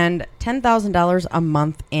bad. And $10,000 a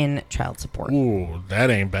month in child support. Ooh,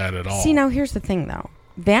 that ain't bad at all. See, now here's the thing, though.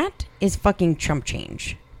 That is fucking chump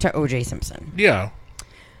change to O.J. Simpson. Yeah.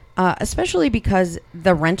 Especially because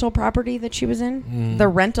the rental property that she was in, the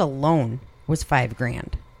rent alone was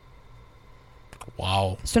 $5,000.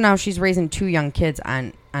 Wow. So now she's raising 2 young kids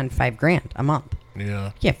on $5,000 a month. Yeah.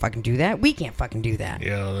 You can't fucking do that. We can't fucking do that.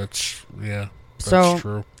 Yeah, that's so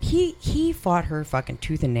true. He fought her fucking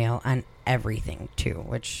tooth and nail on everything too,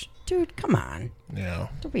 which, dude, come on. Yeah.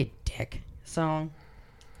 Don't be a dick. So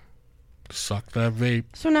Suck that vape.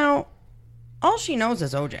 So now all she knows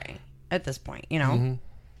is OJ at this point, you know? Mm-hmm.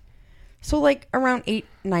 So like around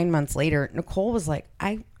 8-9 months later, Nicole was like,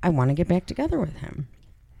 I want to get back together with him.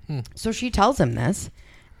 So she tells him this,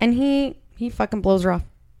 and he fucking blows her off.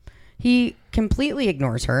 He completely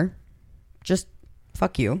ignores her. Just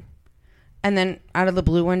fuck you. And then out of the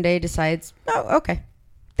blue one day decides, oh, okay.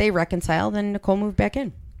 They reconciled and Nicole moved back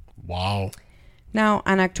in. Wow. Now,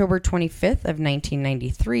 on October 25th of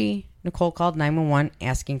 1993, Nicole called 911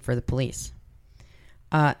 asking for the police.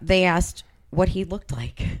 They asked what he looked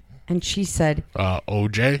like. And she said,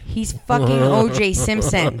 OJ? He's fucking OJ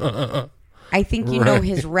Simpson. I think you know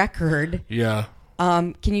his record. Yeah.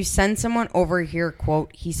 Can you send someone over here,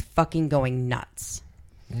 quote, he's fucking going nuts.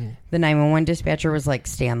 The 911 dispatcher was like,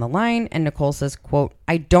 stay on the line. And Nicole says, quote,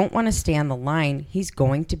 I don't want to stay on the line. He's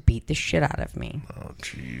going to beat the shit out of me. Oh,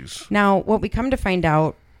 jeez. Now, what we come to find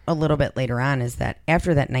out a little bit later on is that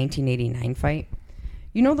after that 1989 fight,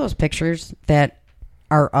 you know those pictures that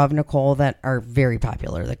are of Nicole that are very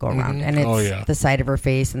popular that go around? And it's the side of her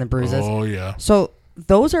face and the bruises. Oh, yeah. So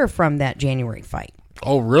those are from that January fight.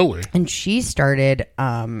 Oh, really? And she started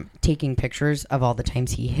taking pictures of all the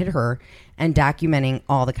times he hit her and documenting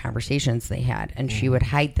all the conversations they had. And she would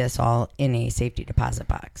hide this all in a safety deposit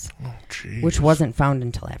box. Oh, jeez. Which wasn't found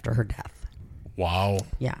until after her death. Wow.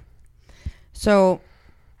 Yeah. So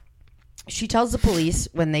She tells the police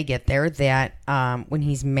when they get there that when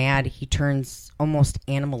he's mad, he turns almost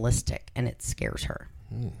animalistic, and it scares her.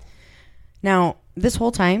 Now, this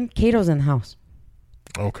whole time, Cato's in the house.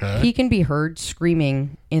 Okay. He can be heard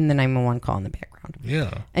screaming in the 911 call in the background.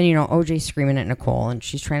 Yeah. And, you know, OJ's screaming at Nicole, and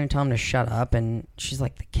she's trying to tell him to shut up, and she's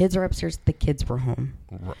like, the kids are upstairs. The kids were home.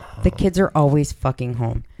 The kids are always fucking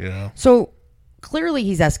home. Yeah. So, clearly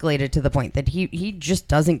he's escalated to the point that he just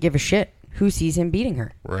doesn't give a shit who sees him beating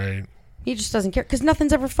her. Right. He just doesn't care, because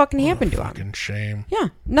nothing's ever fucking happened to him. Fucking shame. Yeah,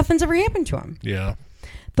 nothing's ever happened to him. Yeah.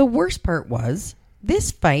 The worst part was,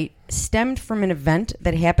 this fight stemmed from an event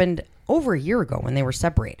that happened over a year ago when they were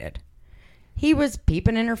separated. He was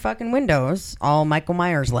peeping in her fucking windows, all Michael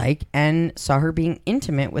Myers-like, and saw her being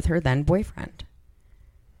intimate with her then boyfriend.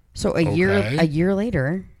 So a year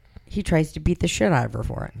later, he tries to beat the shit out of her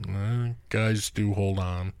for it. Guys do hold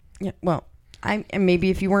on. Yeah, well, and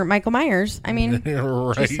maybe if you weren't Michael Myers, I mean,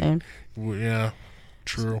 right. Just saying. Yeah,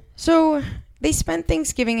 true. So they spent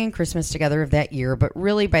Thanksgiving and Christmas together of that year, but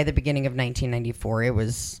really by the beginning of 1994, it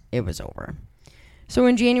was over. So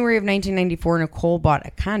in January of 1994, Nicole bought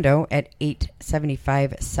a condo at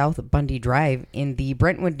 875 South Bundy Drive in the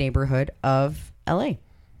Brentwood neighborhood of LA.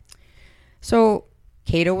 So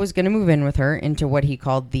Cato was going to move in with her into what he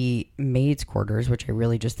called the maid's quarters, which I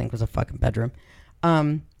really just think was a fucking bedroom.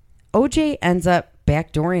 OJ ends up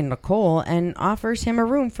backdooring Nicole and offers him a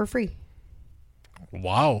room for free.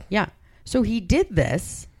 Wow. Yeah. So he did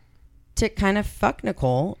this to kind of fuck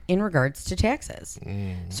Nicole in regards to taxes.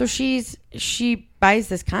 So she buys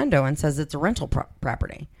this condo and says it's a rental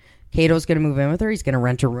property. Cato's going to move in with her. He's going to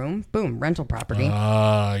rent a room. Boom, rental property.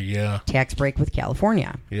 Yeah. Tax break with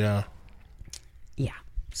California. Yeah. Yeah.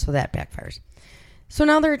 So that backfires. So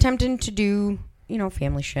now they're attempting to do, you know,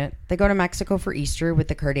 family shit. They go to Mexico for Easter with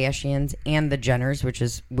the Kardashians and the Jenners, which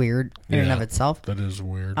is weird in and of itself. That is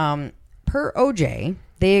weird. Per OJ,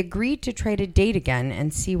 they agreed to try to date again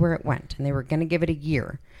and see where it went. And they were going to give it a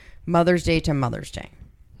year. Mother's Day to Mother's Day.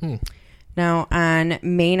 Now, on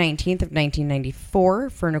May 19th of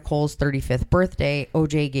 1994, for Nicole's 35th birthday,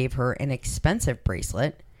 OJ gave her an expensive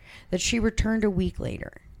bracelet that she returned a week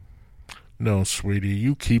later. No, sweetie,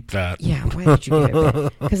 you keep that. Yeah, why did you get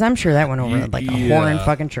it? Because I'm sure that went over like a whore in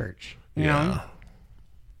fucking church. You know?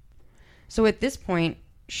 So at this point,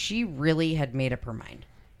 she really had made up her mind.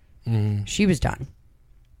 She was done.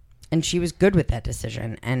 And she was good with that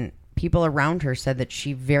decision. And people around her said that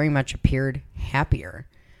she very much appeared happier.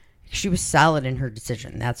 She was solid in her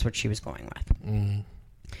decision. That's what she was going with.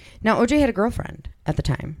 Now, OJ had a girlfriend at the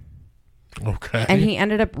time. Okay. And he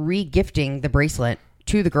ended up re-gifting the bracelet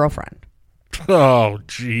to the girlfriend. Oh,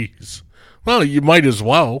 jeez. Well, you might as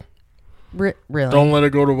well. Really? Don't let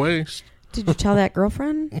it go to waste. Did you tell that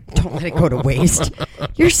girlfriend? Don't let it go to waste.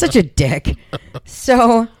 You're such a dick.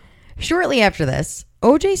 So, shortly after this,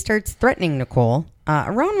 OJ starts threatening Nicole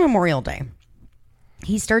around Memorial Day.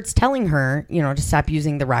 He starts telling her, you know, to stop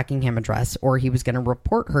using the Rockingham address or he was going to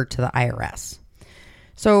report her to the IRS.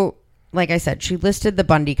 So, like I said, she listed the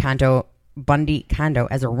Bundy condo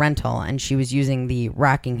as a rental and she was using the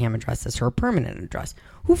Rockingham address as her permanent address.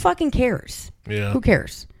 Who fucking cares? Yeah. Who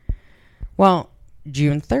cares? Well,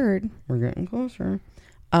 June 3rd, we're getting closer.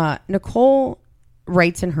 Nicole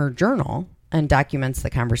writes in her journal and documents the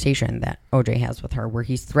conversation that OJ has with her where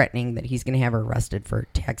he's threatening that he's going to have her arrested for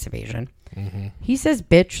tax evasion. He says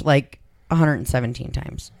bitch like 117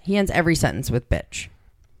 times. He ends every sentence with bitch.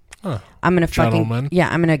 Huh. I'm going to fucking... Gentleman. Yeah,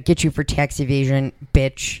 I'm going to get you for tax evasion,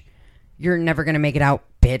 bitch. You're never going to make it out,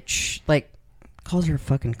 bitch. Like, calls her a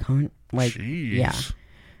fucking cunt. Like, jeez.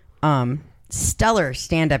 Yeah. Stellar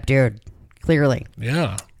stand-up dude. Clearly.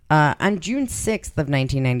 Yeah. On June 6th of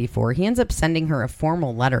 1994, he ends up sending her a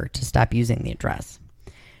formal letter to stop using the address.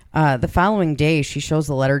 The following day, she shows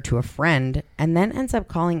the letter to a friend and then ends up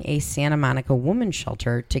calling a Santa Monica women's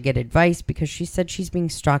shelter to get advice because she said she's being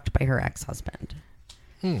stalked by her ex-husband.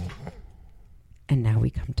 And now we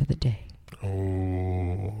come to the day.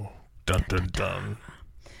 Oh, dun dun dun.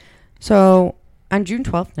 So, on June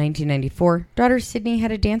 12th, 1994, daughter Sydney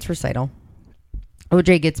had a dance recital.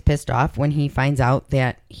 OJ gets pissed off when he finds out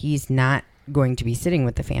that he's not going to be sitting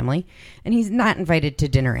with the family and he's not invited to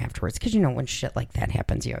dinner afterwards. Because, you know, when shit like that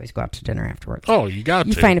happens, you always go out to dinner afterwards. Oh, you got to.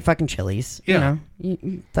 You find a fucking Chili's. Yeah. You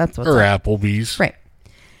know, that's what's or up. Applebee's. Right.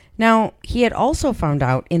 Now, he had also found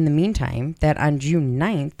out in the meantime that on June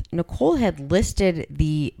 9th, Nicole had listed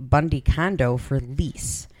the Bundy condo for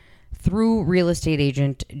lease through real estate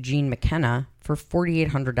agent Gene McKenna for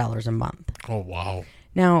 $4,800 a month. Oh, wow.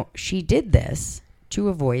 Now, she did this to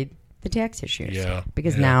avoid the tax issues. Yeah.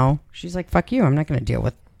 Because now she's like, fuck you. I'm not going to deal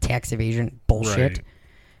with tax evasion bullshit. Right.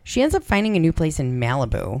 She ends up finding a new place in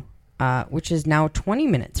Malibu which is now 20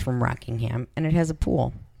 minutes from Rockingham, and it has a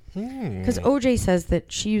pool. Because OJ says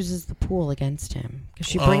that she uses the pool against him. Because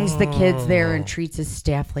she brings the kids there and treats his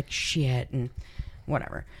staff like shit and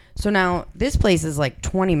whatever. So now this place is like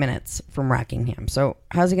 20 minutes from Rockingham. So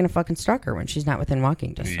how's he going to fucking stalk her when she's not within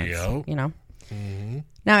walking distance? Yep. You know? Mm-hmm.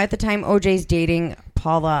 Now at the time, OJ's dating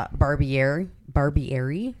Paula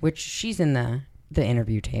Barbieri, which she's in the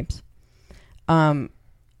interview tapes.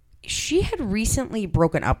 She had recently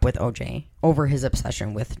broken up with OJ over his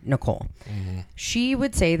obsession with Nicole. Mm-hmm. She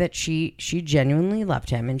would say that she genuinely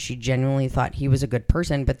loved him and she genuinely thought he was a good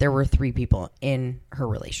person, but there were 3 people in her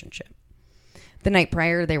relationship. The night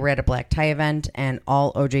prior, they were at a black tie event, and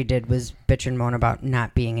all OJ did was bitch and moan about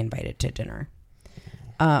not being invited to dinner.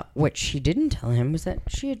 What she didn't tell him was that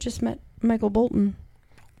she had just met Michael Bolton.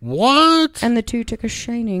 What? And the two took a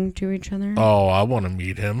shining to each other. Oh, I want to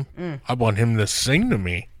meet him. I want him to sing to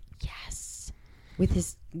me. Yes. With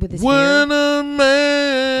his when hair. A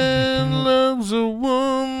man loves a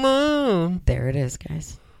woman. There it is,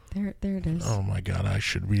 guys. There it is. Oh, my God. I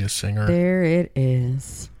should be a singer. There it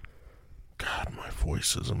is. God, my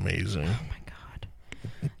voice is amazing. Oh, my God.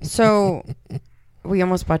 So, we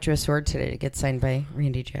almost bought you a sword today to get signed by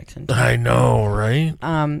Randy Jackson. I know, right?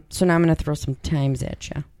 So now I'm going to throw some times at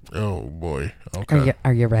you. Oh, boy. Okay.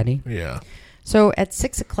 Are you ready? Yeah. So, at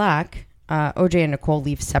 6 o'clock, OJ and Nicole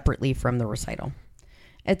leave separately from the recital.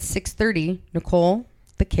 At 6:30, Nicole,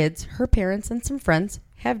 the kids, her parents, and some friends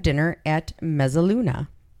have dinner at Mezzaluna.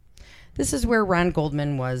 This is where Ron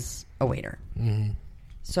Goldman was a waiter. Mm-hmm.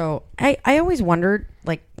 So I always wondered,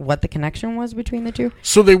 like, what the connection was between the two.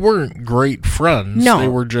 So they weren't great friends. No.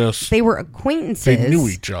 They were acquaintances. They knew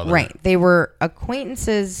each other. Right. They were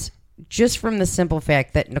acquaintances just from the simple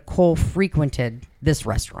fact that Nicole frequented this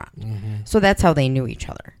restaurant. Mm-hmm. So that's how they knew each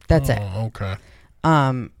other. That's it. Okay.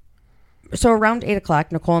 So around 8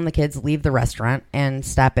 o'clock, Nicole and the kids leave the restaurant and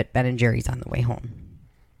stop at Ben & Jerry's on the way home.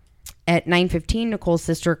 At 9:15, Nicole's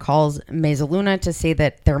sister calls Mezzaluna to say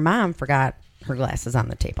that their mom forgot her glasses on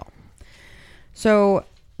the table. So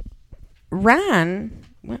Ron...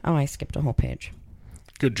 Oh, I skipped a whole page.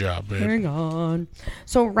 Good job, babe. Hang on.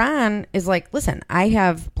 So Ron is like, listen, I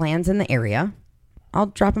have plans in the area. I'll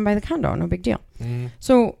drop him by the condo. No big deal.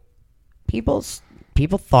 So people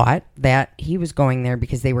thought that he was going there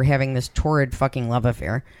because they were having this torrid fucking love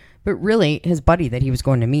affair. But really, his buddy that he was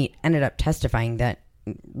going to meet ended up testifying that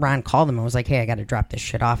Ron called him and was like, hey, I got to drop this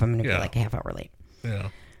shit off. I'm going to be like a half hour late. Yeah.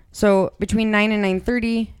 So between 9 and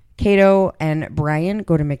 9:30, Cato and Brian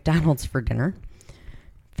go to McDonald's for dinner.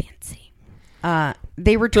 Fancy.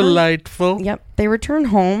 They return. Delightful. Yep. They return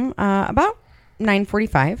home about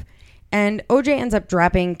 9:45, and OJ ends up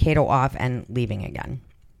dropping Cato off and leaving again.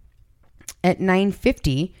 At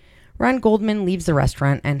 9:50, Ron Goldman leaves the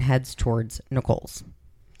restaurant and heads towards Nicole's.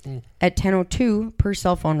 At 10:02, per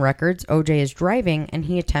cell phone records, OJ is driving and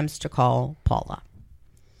he attempts to call Paula.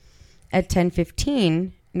 At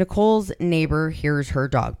 10:15, Nicole's neighbor hears her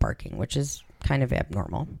dog barking, which is kind of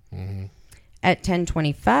abnormal. Mm-hmm. At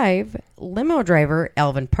 10:25, limo driver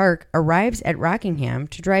Alvin Park arrives at Rockingham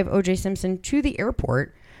to drive O.J. Simpson to the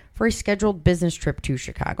airport for a scheduled business trip to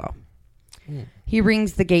Chicago. He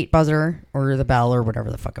rings the gate buzzer or the bell or whatever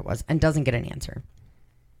the fuck it was and doesn't get an answer.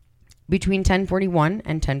 Between 10:41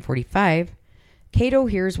 and 10:45, Cato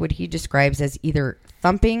hears what he describes as either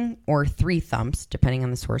thumping or 3 thumps, depending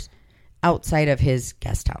on the source, outside of his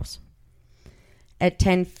guest house. At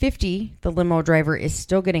 10:50, the limo driver is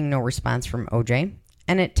still getting no response from OJ.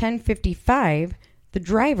 And at 10:55, the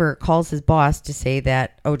driver calls his boss to say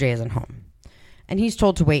that OJ isn't home. And he's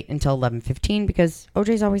told to wait until 11:15 because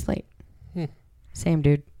OJ's always late. Same,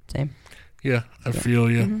 dude. Same. Yeah, I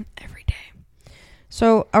feel you. Mm-hmm. Every day.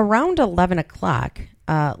 So around 11 o'clock,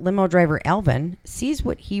 limo driver Alvin sees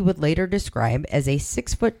what he would later describe as a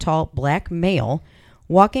 6-foot-tall black male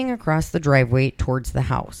walking across the driveway towards the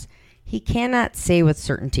house. He cannot say with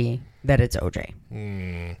certainty that it's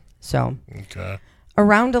OJ. So, okay.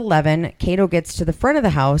 Around 11, Cato gets to the front of the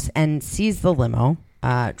house and sees the limo.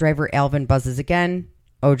 Driver Alvin buzzes again.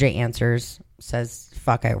 OJ answers, says,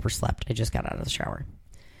 fuck, I overslept. I just got out of the shower.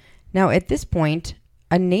 Now, at this point,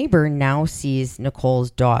 a neighbor now sees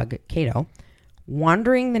Nicole's dog, Cato,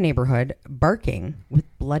 wandering the neighborhood, barking with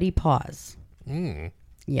bloody paws.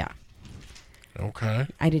 Yeah. Okay.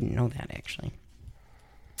 I didn't know that, actually.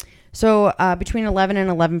 So between 11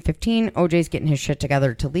 and 11:15, OJ's getting his shit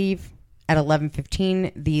together to leave. At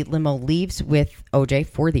 11:15, the limo leaves with OJ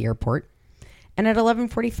for the airport. And at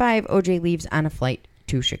 11:45, OJ leaves on a flight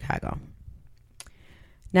to Chicago.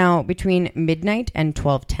 Now, between midnight and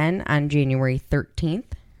 12:10 on January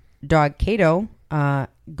 13th, dog Cato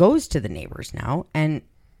goes to the neighbors now and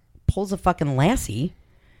pulls a fucking lassie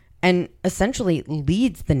and essentially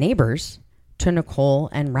leads the neighbors to Nicole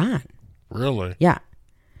and Ron. Really? Yeah.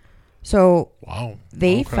 So wow.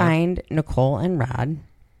 They find Nicole and Rod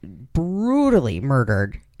brutally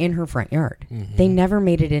murdered in her front yard. Mm-hmm. They never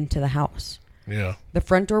made it into the house. Yeah. The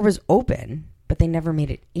front door was open, but they never made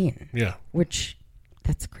it in. Yeah. Which,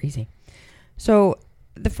 that's crazy. So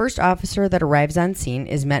the first officer that arrives on scene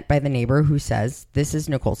is met by the neighbor who says, this is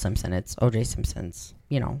Nicole Simpson. It's O.J. Simpson's,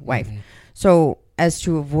 wife. Mm-hmm. So as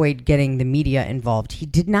to avoid getting the media involved, he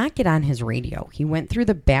did not get on his radio. He went through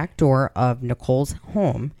the back door of Nicole's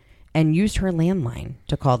home and used her landline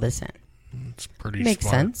to call this in. It's pretty Makes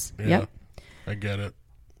smart. sense. Yeah, yep. I get it.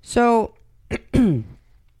 So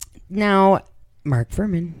now, Mark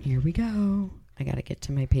Furman, here we go. I got to get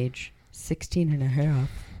to my page 16 and a half.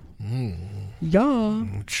 Yeah.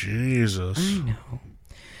 Jesus. I know.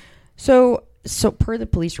 So per the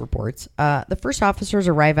police reports, the first officers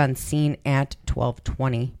arrive on scene at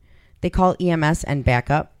 12:20. They call EMS and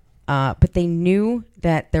backup, but they knew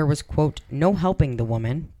that there was, quote, no helping the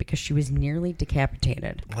woman because she was nearly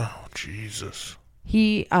decapitated. Oh, Jesus.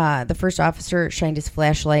 The first officer shined his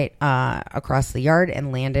flashlight across the yard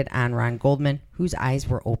and landed on Ron Goldman, whose eyes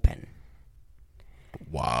were open.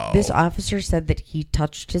 Wow. This officer said that he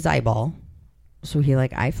touched his eyeball, so he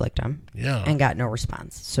eye flicked him. Yeah. And got no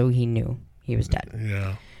response, so he knew he was dead.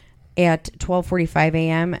 Yeah. At 12:45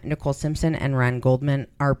 a.m., Nicole Simpson and Ron Goldman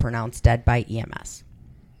are pronounced dead by EMS.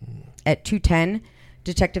 At 2:10,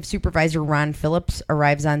 Detective Supervisor Ron Phillips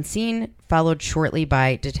arrives on scene, followed shortly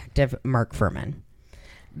by Detective Mark Furman.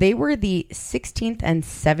 They were the 16th and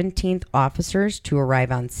 17th officers to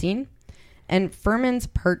arrive on scene, and Furman's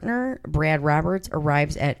partner, Brad Roberts,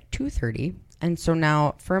 arrives at 2:30, and so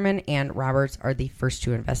now Furman and Roberts are the first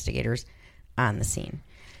two investigators on the scene.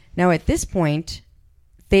 Now, at this point,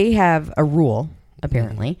 they have a rule,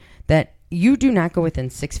 apparently, that you do not go within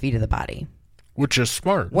 6 feet of the body. Which is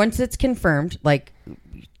smart. Once it's confirmed,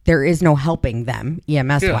 there is no helping them,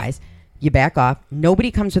 EMS-wise, you back off.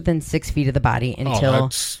 Nobody comes within 6 feet of the body until... Oh,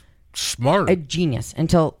 that's smart. A genius.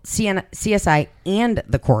 Until CSI and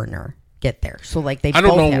the coroner get there. So, they I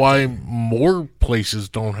don't both know why to. more places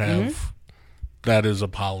don't have that as a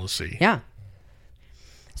policy. Yeah.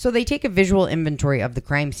 So they take a visual inventory of the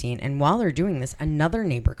crime scene, and while they're doing this, another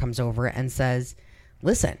neighbor comes over and says,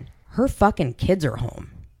 listen, her fucking kids are home.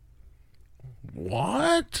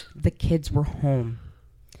 What? The kids were home.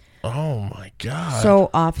 Oh, my God. So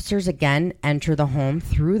officers again enter the home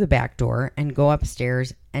through the back door and go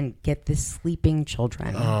upstairs and get the sleeping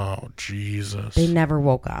children. Oh, Jesus. They never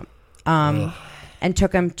woke up. And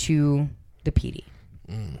took them to the PD.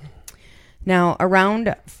 Now,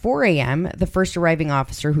 around 4 a.m., the first arriving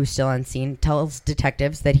officer, who's still on scene, tells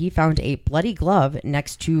detectives that he found a bloody glove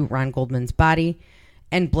next to Ron Goldman's body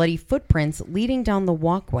and bloody footprints leading down the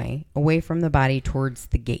walkway away from the body towards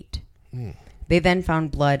the gate. They then found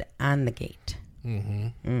blood on the gate.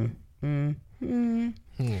 Now,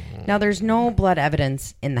 there's no blood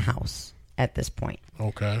evidence in the house at this point.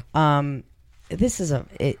 Okay. This is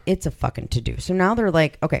it's a fucking to-do. So now they're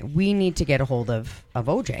like, okay, we need to get a hold of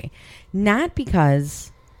OJ. Not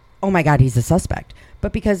because, oh my God, he's a suspect,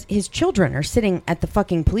 but because his children are sitting at the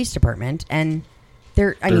fucking police department and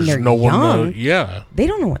they're no young. Yeah. They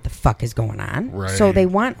don't know what the fuck is going on. Right. So they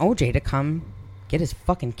want OJ to come get his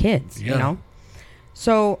fucking kids,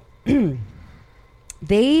 So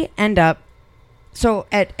they end up, so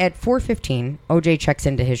at 4:15, OJ checks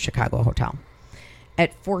into his Chicago hotel.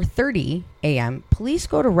 At 4:30 a.m., police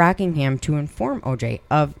go to Rockingham to inform OJ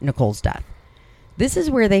of Nicole's death. This is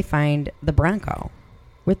where they find the Bronco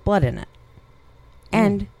with blood in it.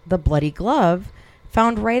 And the bloody glove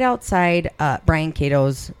found right outside Brian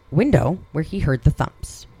Cato's window where he heard the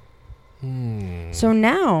thumps. So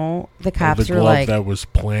now the cops the are glove like... that was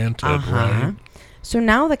planted, right? So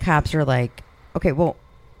now the cops are like, okay, well,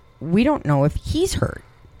 we don't know if he's hurt.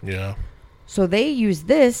 Yeah. So they use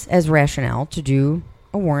this as rationale to do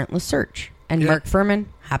a warrantless search. And Mark Furman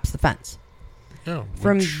hops the fence. Yeah.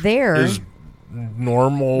 From there... is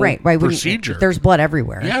normal procedure. There's blood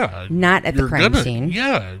everywhere. Yeah. Not at the crime scene.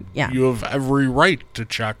 Yeah. Yeah. You have every right to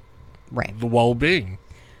check the well-being.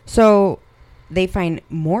 So they find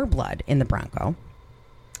more blood in the Bronco.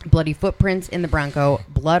 Bloody footprints in the Bronco.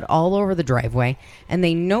 Blood all over the driveway. And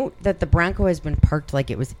they note that the Bronco has been parked like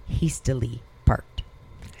it was hastily parked.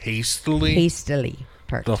 Hastily? Hastily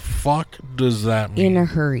parked. The fuck does that mean? In a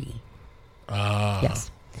hurry. Yes.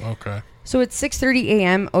 Okay. So at 6:30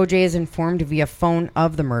 a.m., OJ is informed via phone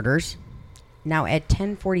of the murders. Now at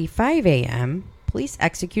 10:45 a.m., police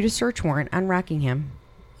execute a search warrant on Rockingham.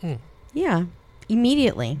 Yeah,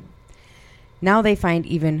 immediately. Now they find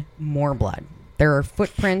even more blood. There are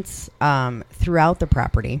footprints throughout the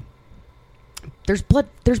property. There's blood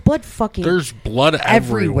fucking There's blood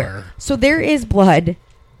everywhere. So there is blood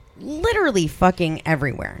literally fucking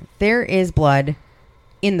everywhere. There is blood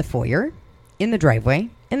in the foyer, in the driveway,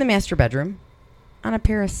 in the master bedroom, on a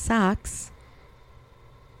pair of socks.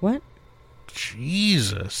 What?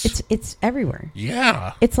 Jesus. It's everywhere.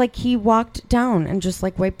 Yeah. It's like he walked down and just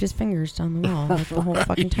like wiped his fingers down the wall like the whole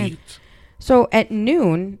fucking time. So at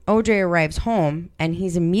noon, OJ arrives home and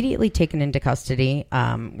he's immediately taken into custody,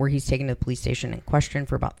 where he's taken to the police station and questioned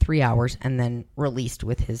for about 3 hours and then released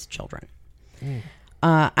with his children.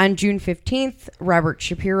 On June 15th, Robert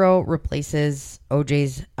Shapiro replaces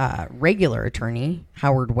OJ's regular attorney,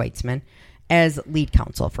 Howard Weitzman, as lead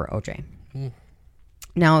counsel for OJ.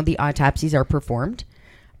 Now, the autopsies are performed.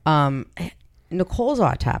 Nicole's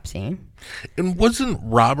autopsy. And wasn't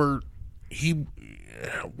Robert,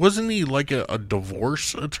 wasn't he like a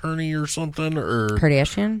divorce attorney or something? Or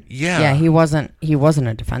Kardashian? Yeah. Yeah, he wasn't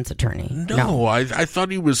a defense attorney. No. I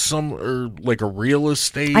thought he was like a real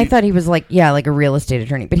estate. I thought he was like a real estate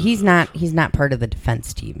attorney, but he's not part of the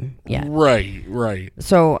defense team yet. Right.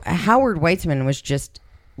 So Howard Weitzman was just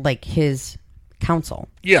like his counsel.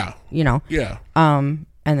 Yeah. Yeah. And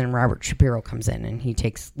then Robert Shapiro comes in and he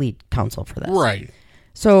takes lead counsel for this. Right.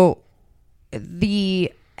 So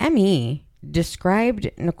the ME described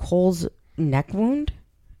Nicole's neck wound,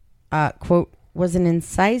 quote, was an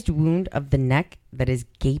incised wound of the neck that is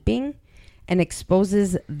gaping and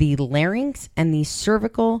exposes the larynx and the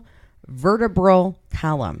cervical vertebral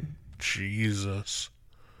column. Jesus.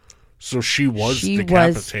 So she was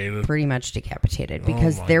decapitated. Was pretty much decapitated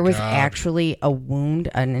because there was actually a wound,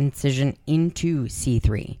 an incision into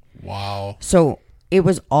C3. Wow. So it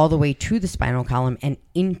was all the way to the spinal column and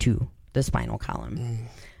into the spinal column.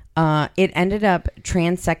 It ended up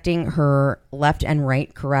transecting her left and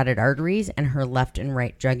right carotid arteries and her left and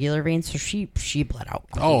right jugular veins. So she bled out.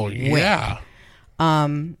 Oh, yeah.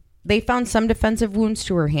 They found some defensive wounds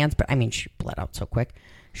to her hands, but I mean, she bled out so quick.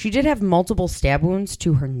 She did have multiple stab wounds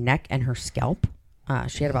to her neck and her scalp.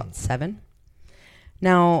 She had about 7.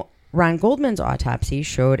 Now, Ron Goldman's autopsy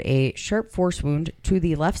showed a sharp force wound to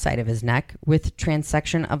the left side of his neck with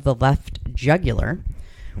transection of the left jugular,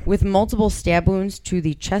 with multiple stab wounds to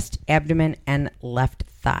the chest, abdomen, and left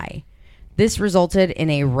thigh. This resulted in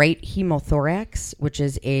a right hemothorax, which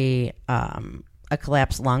is a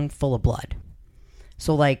collapsed lung full of blood.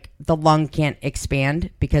 So, like, the lung can't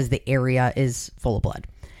expand because the area is full of blood.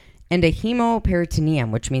 And a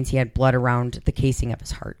hemoperitoneum, which means he had blood around the casing of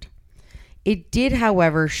his heart. It did,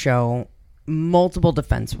 however, show multiple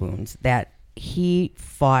defense wounds that he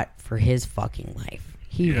fought for his fucking life.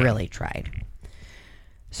 He really tried.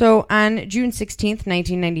 So on June 16th,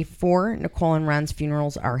 1994, Nicole and Ron's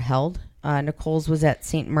funerals are held. Nicole's was at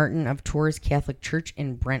St. Martin of Tours Catholic Church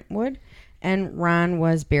in Brentwood, and Ron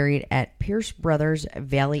was buried at Pierce Brothers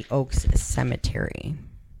Valley Oaks Cemetery.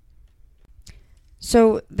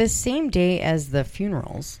 So the same day as the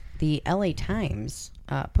funerals, the LA Times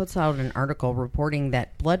puts out an article reporting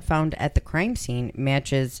that blood found at the crime scene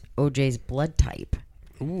matches OJ's blood type,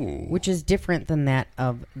 which is different than that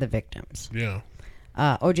of the victims. Yeah.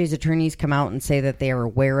 OJ's attorneys come out and say that they are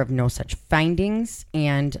aware of no such findings,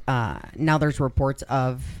 and now there's reports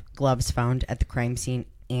of gloves found at the crime scene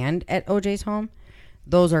and at OJ's home.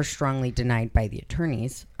 Those are strongly denied by the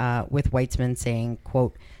attorneys, with Weitzman saying,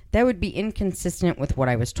 quote, "That would be inconsistent with what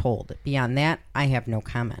I was told. Beyond that, I have no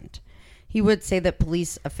comment." He would say that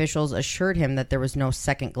police officials assured him that there was no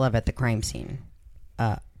second glove at the crime scene.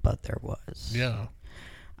 But there was. Yeah.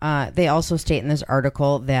 They also state in this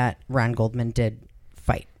article that Ron Goldman did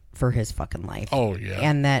fight for his fucking life. Oh, yeah.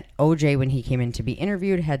 And that OJ, when he came in to be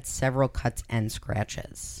interviewed, had several cuts and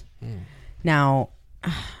scratches. Now,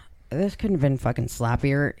 this couldn't have been fucking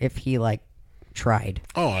sloppier if he, like, tried.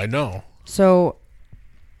 Oh, I know. So,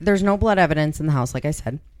 there's no blood evidence in the house, like I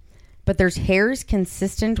said. But there's hairs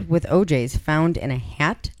consistent with OJ's found in a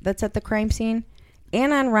hat that's at the crime scene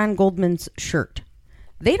and on Ron Goldman's shirt.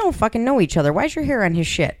 They don't fucking know each other. Why's your hair on his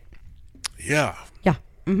shit? Yeah. Yeah.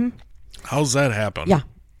 Mm-hmm. How's that happen? Yeah.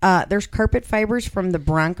 There's carpet fibers from the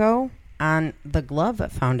Bronco on the glove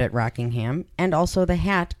found at Rockingham and also the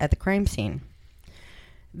hat at the crime scene.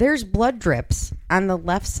 There's blood drips on the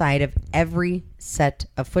left side of every set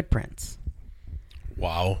of footprints.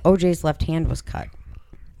 Wow. OJ's left hand was cut.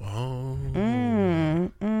 Oh.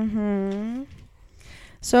 Mm-hmm.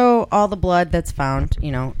 So all the blood that's found,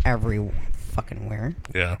 every fucking where.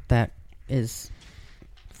 Yeah. That is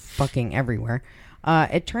fucking everywhere.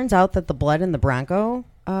 It turns out that the blood in the Bronco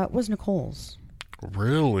was Nicole's.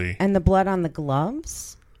 Really? And the blood on the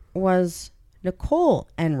gloves was Nicole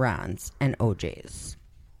Enron's, and OJ's.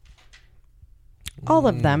 All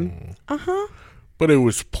of them. Uh-huh. But it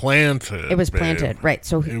was planted. It was planted, babe. Right.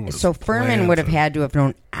 So Furman would have had to have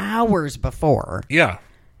known hours before. Yeah.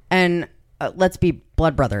 And let's be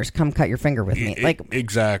blood brothers. Come cut your finger with me.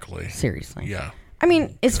 Exactly. Seriously. Yeah. I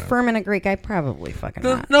mean, is Furman a great guy? Probably fucking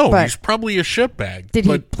not. No, he's probably a shitbag. Did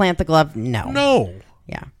he plant the glove? No. No.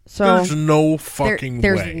 Yeah. So there's no fucking way.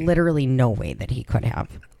 There's literally no way that he could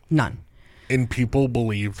have. None. And people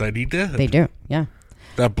believe that he did. They do. Yeah.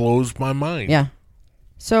 That blows my mind. Yeah.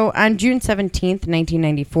 So on June 17th,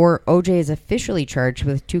 1994, OJ is officially charged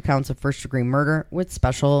with 2 counts of first-degree murder with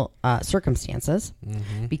special circumstances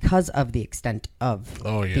because of the extent of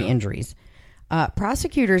the injuries.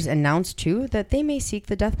 Prosecutors announced, too, that they may seek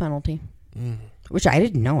the death penalty, which I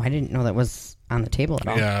didn't know. I didn't know that was on the table at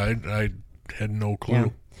all. Yeah, I had no clue. Yeah.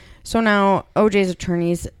 So now OJ's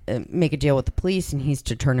attorneys make a deal with the police, and he's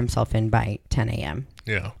to turn himself in by 10 a.m.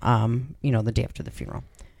 Yeah. The day after the funeral.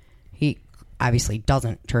 He obviously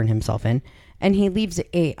doesn't turn himself in, and he leaves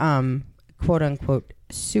a quote unquote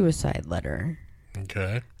suicide letter.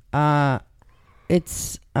 Okay.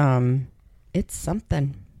 It's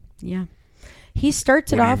something. Yeah. He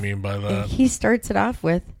starts it off. What do you mean by that? He starts it off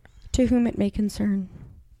with, "To whom it may concern."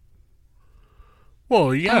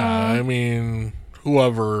 Well, yeah. I mean,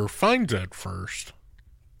 whoever finds it first.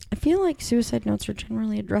 I feel like suicide notes are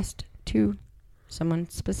generally addressed to someone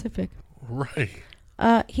specific. Right.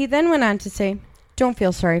 He then went on to say, "Don't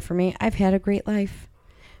feel sorry for me. I've had a great life.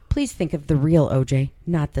 Please think of the real OJ,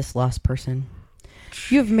 not this lost person.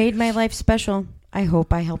 You have made my life special. I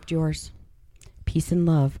hope I helped yours. Peace and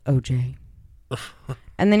love, OJ."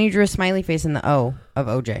 And then he drew a smiley face in the O of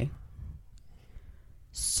OJ.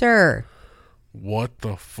 Sir. What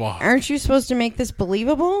the fuck? Aren't you supposed to make this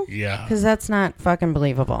believable? Yeah. Because that's not fucking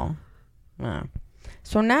believable. No.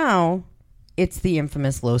 So now it's the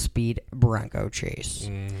infamous low-speed Bronco chase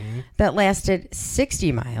that lasted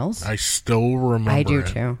 60 miles. I still remember I do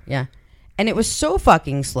too, yeah. And it was so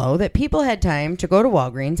fucking slow that people had time to go to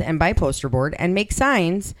Walgreens and buy poster board and make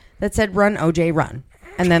signs that said, "Run, OJ, run."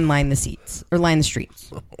 And then line the streets.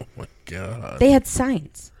 Oh, my God. They had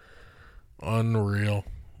signs. Unreal.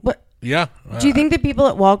 What? Yeah. Do you think that people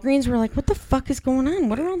at Walgreens were like, "What the fuck is going on?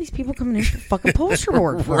 What are all these people coming in for fucking poster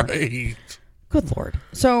board for?" Right. Good Lord.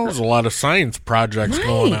 So there's a lot of science projects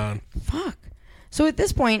going on. Fuck. So at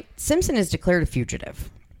this point, Simpson is declared a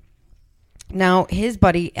fugitive. Now, his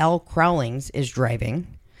buddy Al Crowlings is driving.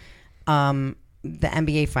 The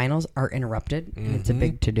NBA finals are interrupted. And it's a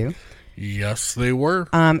big to-do. Yes, they were.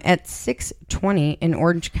 At 6:20, an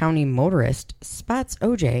Orange County motorist spots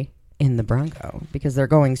OJ in the Bronco because they're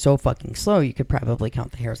going so fucking slow, you could probably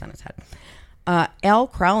count the hairs on his head. Al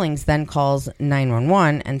Crowlings then calls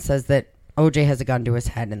 911 and says that OJ has a gun to his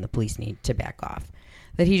head and the police need to back off.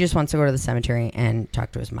 That he just wants to go to the cemetery and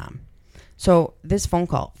talk to his mom. So this phone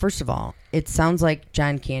call, first of all, it sounds like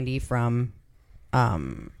John Candy from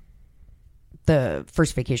the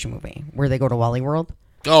first Vacation movie where they go to Wally World.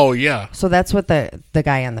 Oh, yeah. So that's what the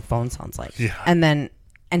guy on the phone sounds like. Yeah.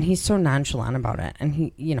 And he's so nonchalant about it.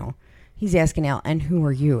 And he's asking Al, "And who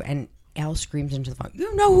are you?" And Al screams into the phone,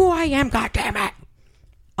 "You know who I am, goddammit."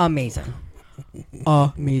 Amazing.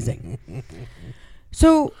 Amazing.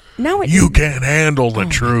 So now you can't handle the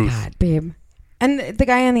truth. My God, babe. And the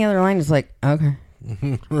guy on the other line is like, "Okay.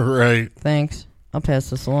 Right. Thanks. I'll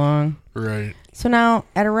pass this along." Right. So now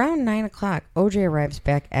at around 9 o'clock, OJ arrives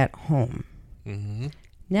back at home. Mm-hmm.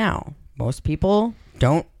 Now, most people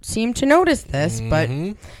don't seem to notice this, but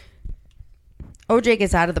OJ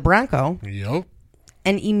gets out of the Bronco. Yep.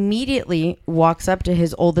 And immediately walks up to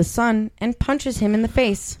his oldest son and punches him in the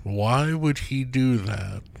face. Why would he do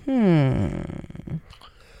that?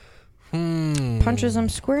 Punches him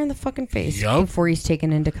square in the fucking face before he's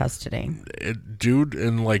taken into custody. Dude,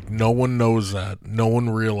 and like no one knows that. No one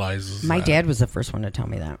realizes My dad was the first one to tell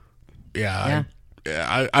me that. Yeah.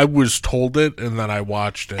 I was told it, and then I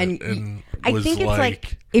watched it, and I think it's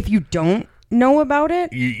like if you don't know about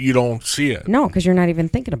it, you don't see it. No, because you're not even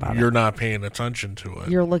thinking about it. You're not paying attention to it.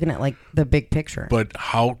 You're looking at like the big picture. But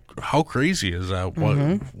how crazy is that?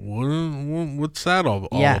 What's that all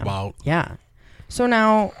about? Yeah. So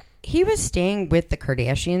now he was staying with the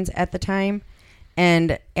Kardashians at the time,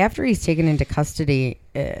 and after he's taken into custody,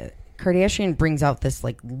 Kardashian brings out this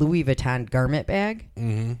like Louis Vuitton garment bag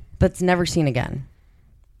that's never seen again.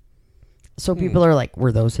 So people are like,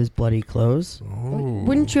 "Were those his bloody clothes?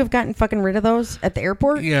 Wouldn't you have gotten fucking rid of those at the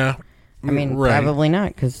airport?" Yeah. I mean, probably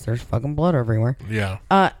not, because there's fucking blood everywhere. Yeah.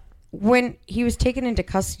 When he was taken into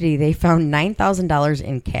custody, they found $9,000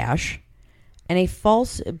 in cash and a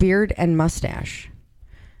false beard and mustache.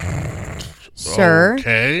 Sir,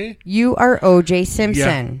 okay. You are O.J.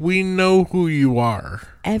 Simpson. Yeah, we know who you are.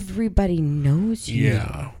 Everybody knows you.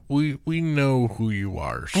 Yeah, we know who you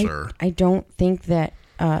are, sir. I don't think that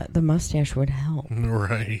the mustache would help.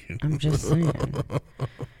 Right. I'm just saying.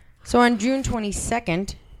 So on June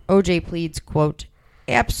 22nd, O.J. pleads, quote,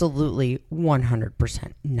 absolutely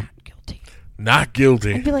 100% not guilty. Not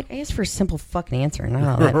guilty. I'd be like, I asked for a simple fucking answer, not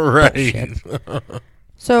all that right. bullshit.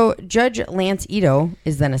 So Judge Lance Ito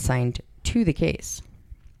is then assigned to the case.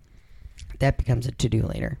 That becomes a to-do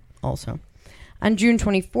later also. On June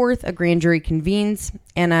 24th, a grand jury convenes,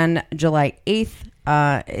 and on July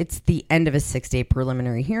 8th, it's the end of a 6-day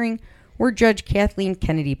preliminary hearing where Judge Kathleen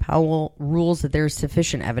Kennedy Powell rules that there is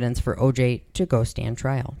sufficient evidence for O.J. to go stand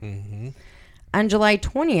trial. Mm-hmm. On July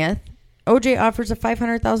 20th, O.J. offers a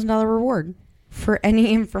 $500,000 reward for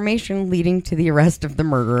any information leading to the arrest of the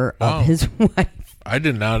murderer of his wife. I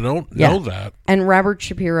did not know that. And Robert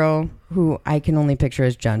Shapiro, who I can only picture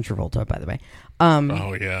as John Travolta, by the way,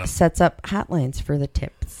 sets up hotlines for the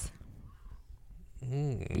tips.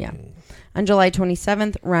 Yeah. On July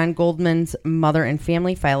 27th, Ron Goldman's mother and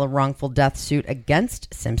family file a wrongful death suit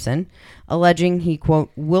against Simpson, alleging he, quote,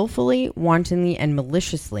 willfully, wantonly, and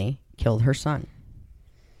maliciously killed her son.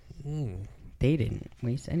 They didn't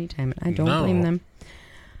waste any time, and I don't blame them.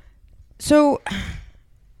 So,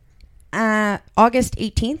 August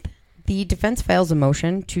 18th, the defense files a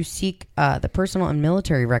motion to seek the personal and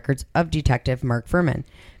military records of Detective Mark Furman,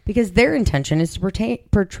 because their intention is to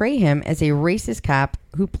portray him as a racist cop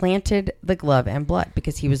who planted the glove and blood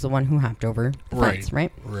because he was the one who hopped over the fence,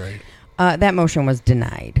 right? Right. That motion was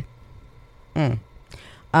denied. On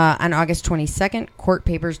August 22nd, court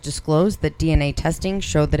papers disclosed that DNA testing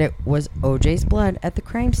showed that it was O.J.'s blood at the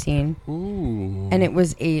crime scene. Ooh. And it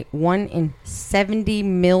was a 1 in 70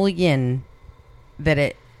 million that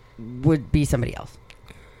it would be somebody else.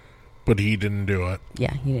 But he didn't do it.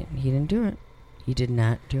 Yeah, he didn't do it. He did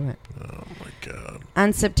not do it. Oh, my God.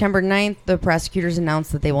 On September 9th, the prosecutors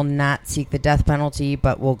announced that they will not seek the death penalty,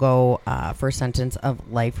 but will go for a sentence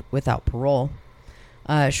of life without parole.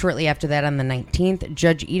 Shortly after that, on the 19th,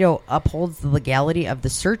 Judge Ito upholds the legality of the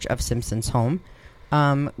search of Simpson's home,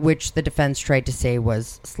 which the defense tried to say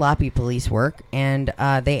was sloppy police work, and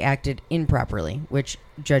they acted improperly, which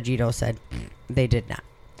Judge Ito said they did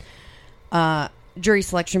not. Jury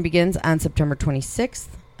selection begins on September 26th.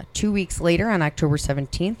 2 weeks later, on October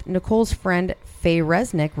 17th, Nicole's friend Faye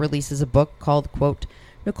Resnick releases a book called, quote,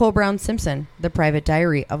 Nicole Brown Simpson, The Private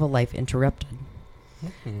Diary of a Life Interrupted.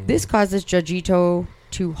 This causes Judge Ito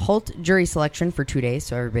to halt jury selection for 2 days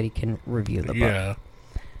so everybody can review the book. Yeah.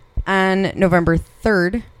 On November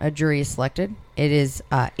 3rd, a jury is selected. It is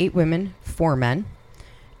 8 women, 4 men,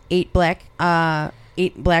 8 black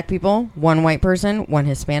people, 1 white person, 1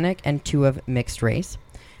 Hispanic, and 2 of mixed race.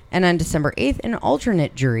 And on December 8th, an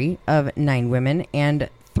alternate jury of 9 women and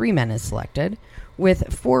 3 men is selected,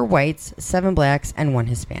 with 4 whites, 7 blacks, and 1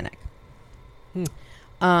 Hispanic.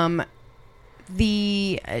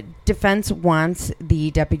 The defense wants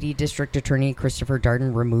the Deputy District Attorney, Christopher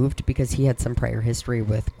Darden, removed because he had some prior history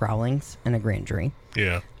with growlings in a grand jury.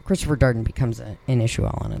 Yeah. Christopher Darden becomes an issue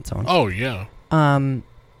all on its own. Oh, yeah.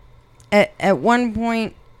 At one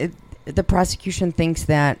point, the prosecution thinks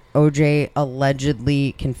that O.J.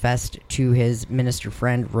 allegedly confessed to his minister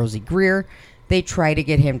friend, Rosie Greer. They try to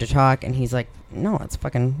get him to talk, and he's like, no, it's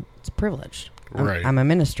privileged. I'm a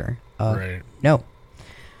minister. Right. No.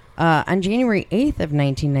 On January 8th of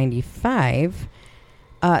 1995,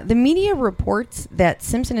 the media reports that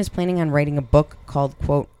Simpson is planning on writing a book called,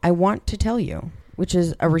 quote, I Want to Tell You, which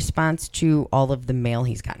is a response to all of the mail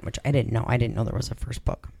he's gotten, which I didn't know. I didn't know there was a first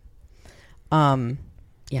book.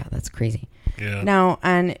 Yeah, that's crazy. Yeah. Now,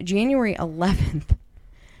 on January 11th,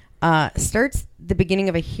 starts the beginning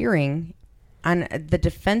of a hearing on the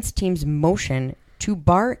defense team's motion to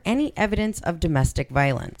bar any evidence of domestic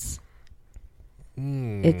violence.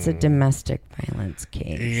 It's a domestic violence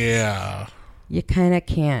case. Yeah. You kind of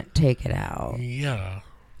can't take it out. Yeah.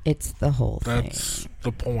 It's the whole thing. That's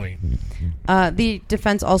the point. The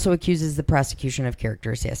defense also accuses the prosecution of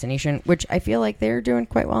character assassination, which I feel like they're doing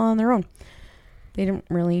quite well on their own. They didn't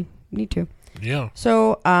really need to. Yeah.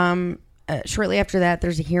 So, shortly after that,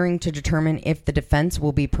 there's a hearing to determine if the defense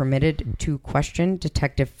will be permitted to question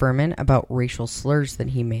Detective Furman about racial slurs that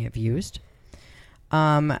he may have used.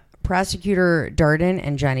 Prosecutor Darden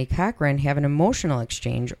and Johnny Cochran have an emotional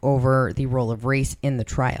exchange over the role of race in the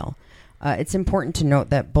trial. It's important to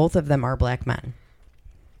note that both of them are black men.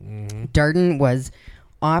 Mm-hmm. Darden was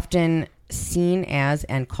often seen as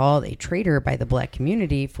and called a traitor by the black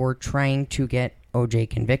community for trying to get O.J.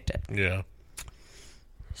 convicted. Yeah.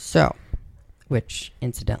 So, which,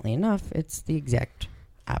 incidentally enough, it's the exact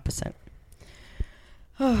opposite.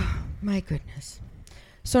 Oh, my goodness.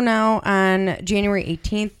 So now on January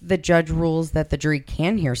 18th, the judge rules that the jury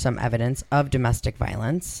can hear some evidence of domestic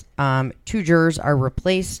violence. 2 jurors are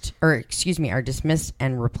dismissed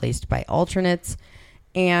and replaced by alternates.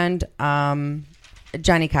 And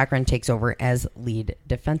Johnny Cochran takes over as lead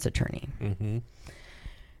defense attorney. Mm-hmm.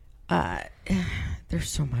 There's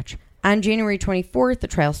so much. On January 24th, the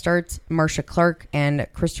trial starts. Marcia Clark and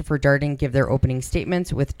Christopher Darden give their opening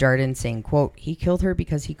statements, with Darden saying, quote, "He killed her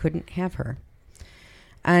because he couldn't have her."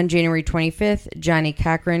 On January 25th, Johnny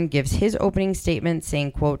Cochran gives his opening statement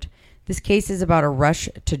saying, quote, "This case is about a rush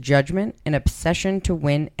to judgment, an obsession to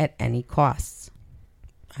win at any costs."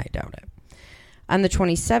 I doubt it. On the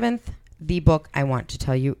 27th, the book I Want to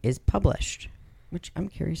Tell You is published, which I'm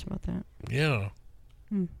curious about that. Yeah.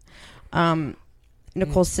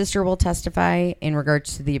 Nicole's sister will testify in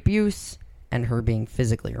regards to the abuse and her being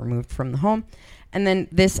physically removed from the home. And then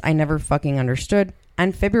this I never fucking understood.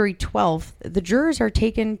 On February 12th, the jurors are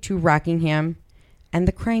taken to Rockingham and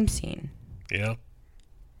the crime scene. Yeah.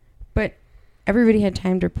 But everybody had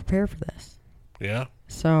time to prepare for this. Yeah.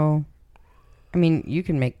 So, I mean, you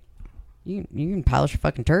can polish a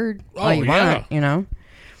fucking turd all you want, you know?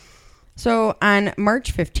 So on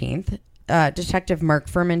March 15th, Detective Mark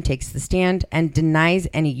Furman takes the stand and denies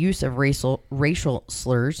any use of racial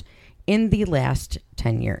slurs in the last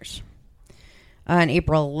 10 years. On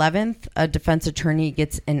April 11th, a defense attorney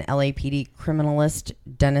gets an LAPD criminalist,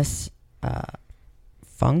 Dennis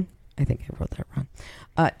Fung, I think I wrote that wrong,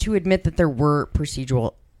 to admit that there were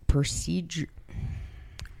procedural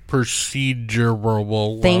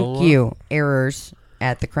errors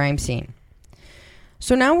at the crime scene.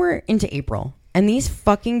 So now we're into April, and these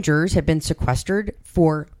fucking jurors have been sequestered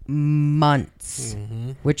for months,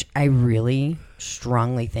 which I really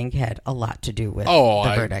strongly think had a lot to do with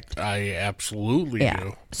the verdict. I absolutely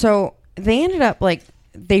do. So they ended up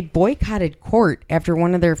they boycotted court after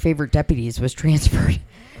one of their favorite deputies was transferred,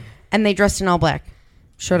 and they dressed in all black,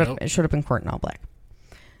 showed up in court in all black.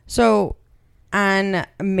 So on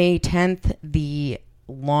May 10th, the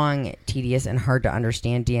long, tedious, and hard to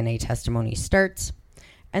understand DNA testimony starts.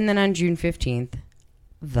 And then on June 15th,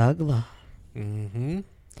 the glove. Mm-hmm.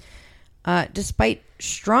 Despite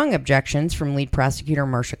strong objections from lead prosecutor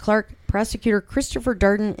Marcia Clark, prosecutor Christopher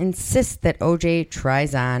Darden insists that OJ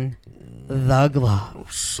tries on the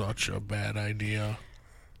glove. Such a bad idea.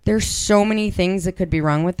 There's so many things that could be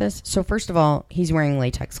wrong with this. So first of all, he's wearing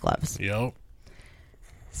latex gloves. Yep.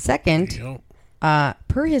 Second,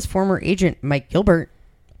 per his former agent, Mike Gilbert,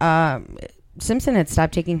 Simpson had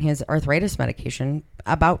stopped taking his arthritis medication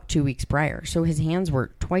about 2 weeks prior, so his hands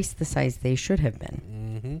were twice the size they should have been.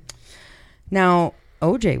 Mm-hmm. Now,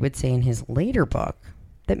 OJ would say in his later book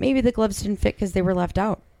that maybe the gloves didn't fit because they were left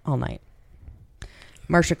out all night.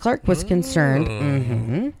 Marcia Clark was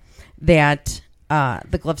concerned that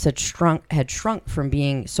the gloves had shrunk from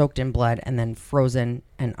being soaked in blood and then frozen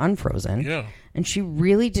and unfrozen. Yeah. And she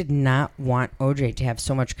really did not want OJ to have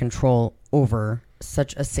so much control over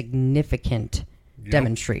such a significant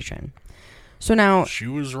demonstration. So now... She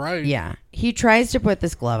was right. Yeah. He tries to put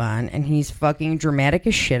this glove on, and he's fucking dramatic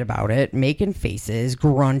as shit about it, making faces,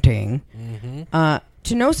 grunting. Mm-hmm.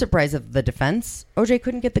 To no surprise of the defense, OJ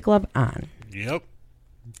couldn't get the glove on. Yep.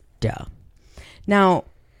 Duh. Now,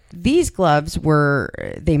 these gloves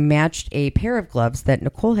they matched a pair of gloves that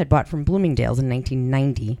Nicole had bought from Bloomingdale's in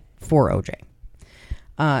 1990 for OJ.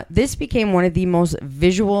 This became one of the most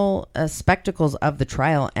visual spectacles of the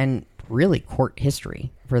trial and really court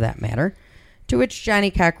history, for that matter, to which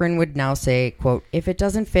Johnny Cochran would now say, quote, "If it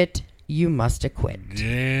doesn't fit, you must acquit."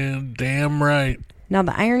 Yeah, damn right. Now,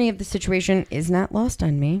 the irony of the situation is not lost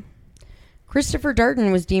on me. Christopher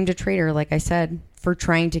Darden was deemed a traitor, like I said, for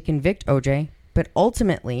trying to convict OJ, but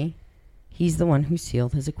ultimately, he's the one who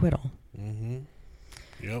sealed his acquittal. Mm-hmm.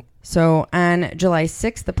 Yep. So on July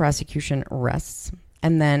 6th, the prosecution rests.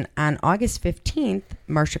 And then on August 15th,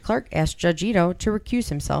 Marcia Clark asked Judge Ito to recuse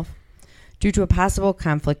himself due to a possible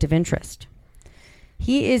conflict of interest.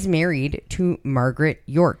 He is married to Margaret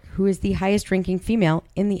York, who is the highest-ranking female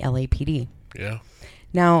in the LAPD. Yeah.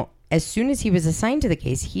 Now, as soon as he was assigned to the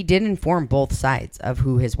case, he did inform both sides of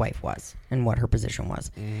who his wife was and what her position was.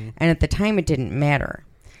 Mm-hmm. And at the time, it didn't matter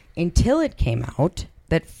until it came out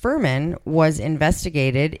that Furman was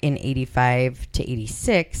investigated in 85 to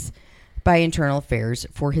 86 by Internal Affairs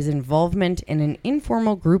for his involvement in an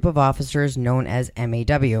informal group of officers known as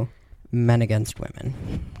MAW, Men Against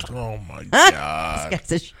Women. Oh, my God.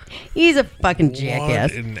 He's a fucking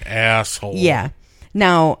jackass. What an asshole. Yeah.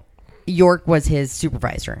 Now, York was his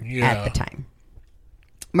supervisor at the time.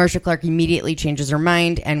 Marcia Clark immediately changes her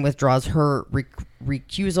mind and withdraws her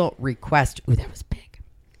recusal request. Ooh, that was big.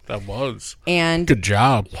 That was. And good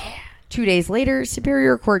job. Yeah. 2 days later,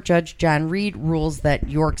 Superior Court Judge John Reed rules that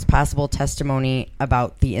York's possible testimony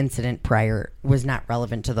about the incident prior was not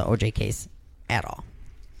relevant to the OJ case at all.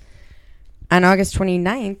 On August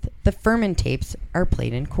 29th, the Furman tapes are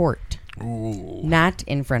played in court, not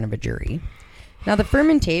in front of a jury. Now, the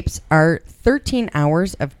Furman tapes are 13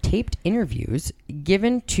 hours of taped interviews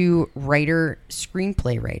given to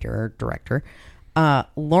screenplay writer, or director,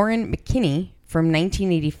 Lauren McKinney from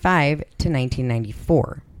 1985 to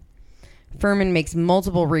 1994. Furman makes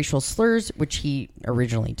multiple racial slurs, which he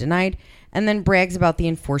originally denied, and then brags about the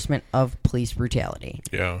enforcement of police brutality.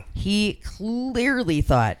 Yeah. He clearly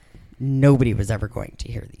thought nobody was ever going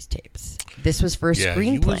to hear these tapes. This was for a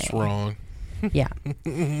screenplay. He was wrong. Yeah.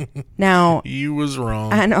 Now, he was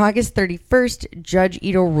wrong. On August 31st, Judge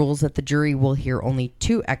Ito rules that the jury will hear only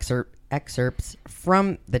 2 excerpts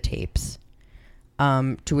from the tapes,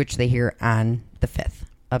 to which they hear on the 5th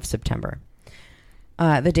of September.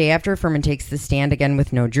 The day after, Furman takes the stand again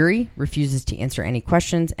with no jury, refuses to answer any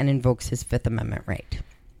questions, and invokes his Fifth Amendment right.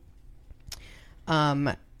 On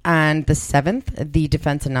the 7th, the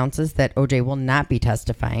defense announces that OJ will not be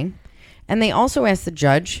testifying, and they also ask the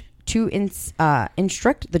judge to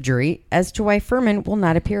instruct the jury as to why Furman will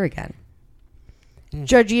not appear again.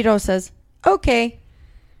 Judge Ito says, okay,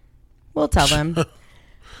 we'll tell them.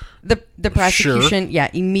 The prosecution,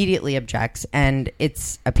 immediately objects, and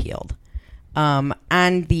it's appealed. On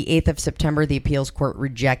the 8th of September, the appeals court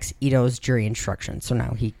rejects Ito's jury instructions, so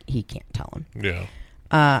now he can't tell him. Yeah.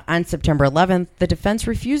 On September 11th, the defense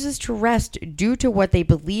refuses to rest due to what they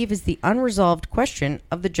believe is the unresolved question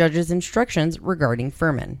of the judge's instructions regarding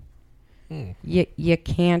Furman. You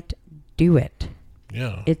can't do it.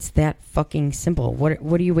 Yeah. It's that fucking simple. What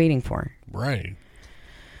are you waiting for? Right.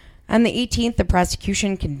 On the 18th, the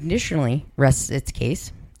prosecution conditionally rests its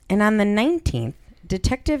case. And on the 19th,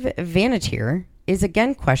 Detective Vanatier is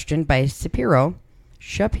again questioned by Shapiro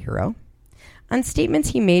on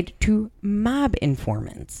statements he made to mob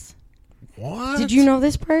informants. What? Did you know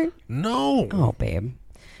this part? No. Oh, babe.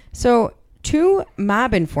 So, 2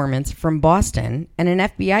 mob informants from Boston and an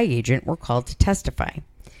FBI agent were called to testify.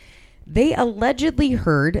 They allegedly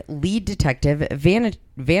heard lead detective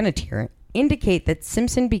Vanatier indicate that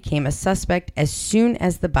Simpson became a suspect as soon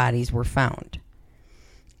as the bodies were found.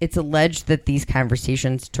 It's alleged that these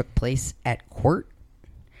conversations took place at court,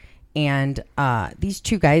 and these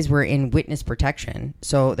 2 guys were in witness protection,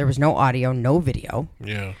 so there was no audio, no video.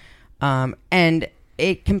 Yeah. And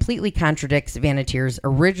it completely contradicts Vanatier's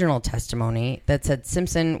original testimony that said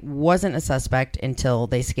Simpson wasn't a suspect until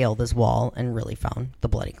they scaled his wall and really found the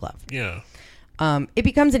bloody glove. Yeah. It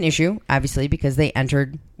becomes an issue, obviously, because they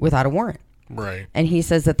entered without a warrant. Right. And he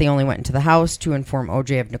says that they only went into the house to inform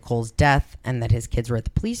OJ of Nicole's death and that his kids were at the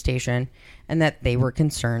police station and that they were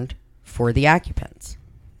concerned for the occupants.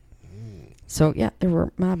 So, yeah, there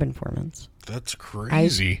were mob informants. That's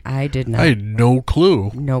crazy. I did not. I had no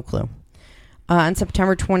clue. No clue. On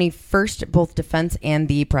September 21st, both defense and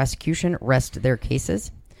the prosecution rest their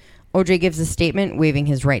cases. OJ gives a statement waiving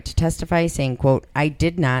his right to testify, saying, quote, I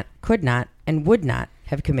did not, could not, and would not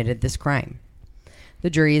have committed this crime. The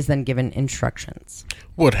jury is then given instructions.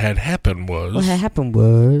 What had happened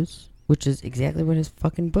was, which is exactly what his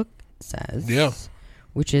fucking book says. Yeah.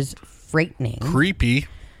 Which is frightening. Creepy.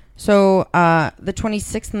 So, the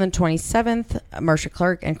 26th and the 27th, Marcia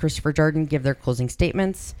Clark and Christopher Darden give their closing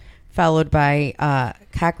statements, followed by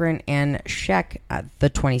Cochran and Scheck the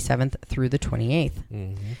 27th through the 28th.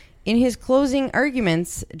 Mm-hmm. In his closing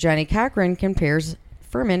arguments, Johnny Cochran compares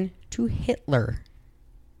Furman to Hitler.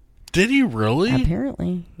 Did he really?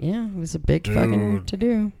 Apparently. Yeah, it was a big fucking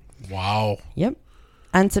to-do. Wow. Yep.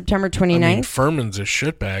 On September 29th. I mean, Furman's a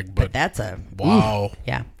shitbag, but that's a... Wow. Oof,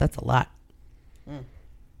 yeah, that's a lot.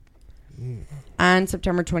 On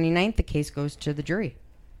September 29th, the case goes to the jury.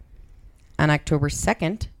 On October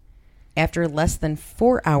 2nd, after less than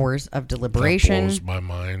 4 hours of deliberation, that blows my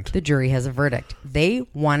mind. The jury has a verdict. They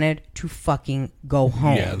wanted to fucking go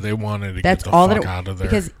home. Yeah, they wanted to That's get the all fuck out of there.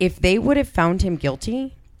 Because if they would have found him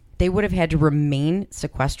guilty, they would have had to remain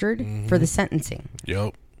sequestered for the sentencing.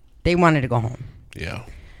 Yep. They wanted to go home. Yeah.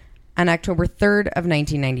 On October 3rd of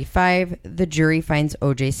 1995, the jury finds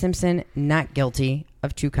O.J. Simpson not guilty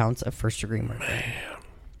of 2 counts of first-degree murder. Man.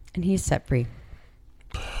 And he's set free.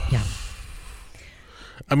 Yeah.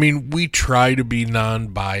 I mean, we try to be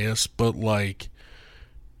non-biased, but, like,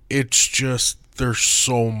 it's just, there's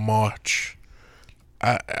so much.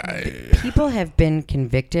 People have been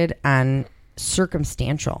convicted on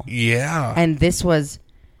circumstantial. Yeah. And this was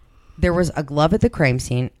There was a glove at the crime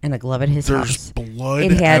scene and a glove at his house. There's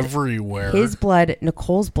blood everywhere. His blood,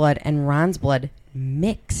 Nicole's blood, and Ron's blood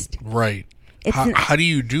mixed. Right. How do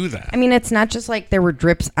you do that? I mean, it's not just like there were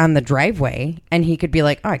drips on the driveway and he could be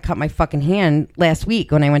like, oh, I cut my fucking hand last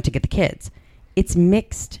week when I went to get the kids. It's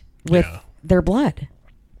mixed with their blood.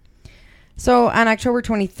 So on October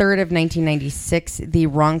 23rd of 1996, the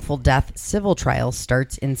wrongful death civil trial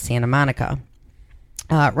starts in Santa Monica.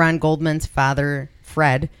 Ron Goldman's father,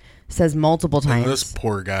 Fred, says multiple times. And this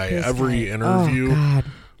poor guy, every interview. Oh, God.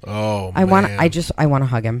 Oh, I man. I want to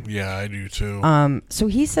hug him. Yeah, I do too. So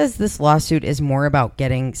he says this lawsuit is more about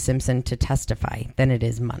getting Simpson to testify than it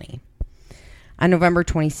is money. On November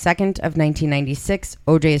 22nd of 1996,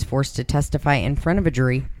 OJ is forced to testify in front of a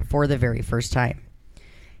jury for the very first time.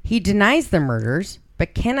 He denies the murders,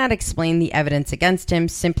 but cannot explain the evidence against him,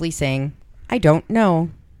 simply saying, I don't know.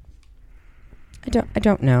 I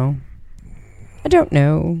don't know. I don't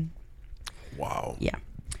know. Wow. Yeah.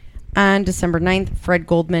 On December 9th, Fred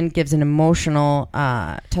Goldman gives an emotional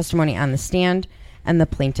testimony on the stand, and the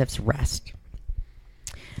plaintiffs rest.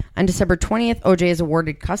 On December 20th, OJ is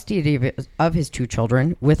awarded custody of his two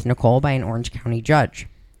children with Nicole by an Orange County judge.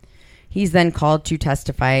 He's then called to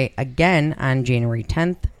testify again on January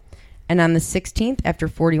 10th. And on the 16th, after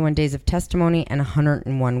 41 days of testimony and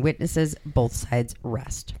 101 witnesses, both sides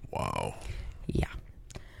rest. Wow. Yeah.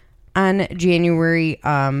 On February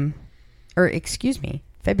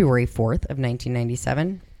 4th of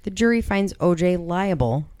 1997, the jury finds OJ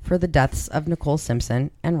liable for the deaths of Nicole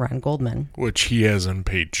Simpson and Ron Goldman. Which he hasn't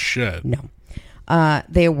paid shit. No.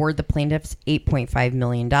 They award the plaintiffs $8.5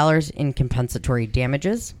 million in compensatory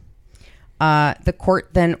damages. The court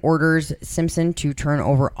then orders Simpson to turn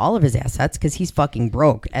over all of his assets because he's fucking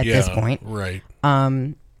broke at this point. Right.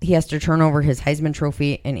 He has to turn over his Heisman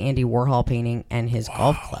Trophy, an Andy Warhol painting, and his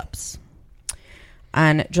golf clubs.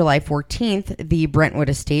 On July 14th, the Brentwood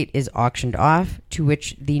estate is auctioned off, to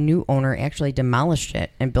which the new owner actually demolished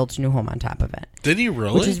it and built a new home on top of it. Did he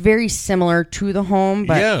really? Which is very similar to the home,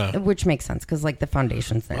 but which makes sense because like the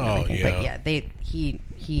foundation's there and everything. Yeah. But yeah,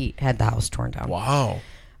 he had the house torn down. Wow.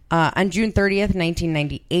 On June 30th,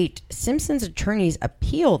 1998, Simpson's attorneys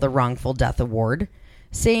appeal the wrongful death award,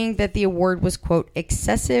 saying that the award was, quote,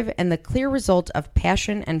 excessive and the clear result of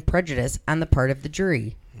passion and prejudice on the part of the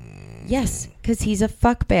jury. Yes, because he's a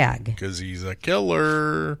fuckbag. Because he's a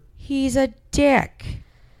killer. He's a dick.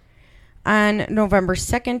 On November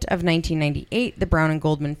 2nd of 1998, the Brown and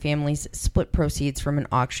Goldman families split proceeds from an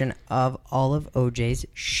auction of all of OJ's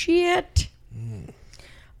shit.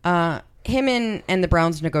 Him and the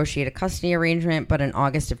Browns negotiate a custody arrangement, but in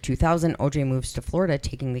August of 2000, OJ moves to Florida,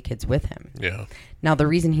 taking the kids with him. Yeah. Now, the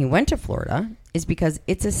reason he went to Florida is because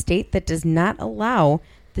it's a state that does not allow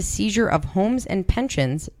the seizure of homes and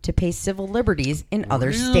pensions to pay civil liberties in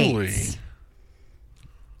other states.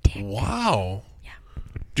 Wow. Yeah.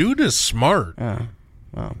 Dude is smart.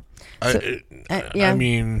 Well. I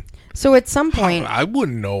mean... So at some point... I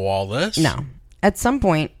wouldn't know all this. No. At some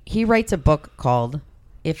point, he writes a book called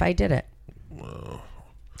If I Did It. Whoa.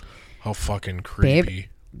 How fucking creepy.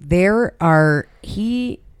 Babe,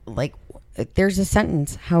 there's a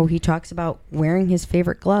sentence how he talks about wearing his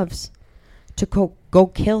favorite gloves to go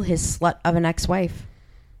kill his slut of an ex-wife.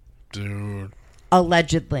 Dude.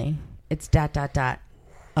 Allegedly. It's ...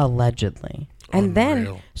 Allegedly. And Unreal.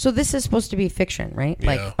 then, so this is supposed to be fiction, right? Yeah.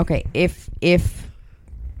 Like, okay, if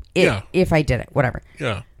I did it, whatever.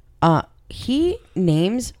 Yeah. He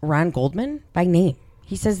names Ron Goldman by name.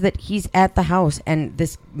 He says that he's at the house and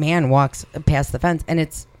this man walks past the fence and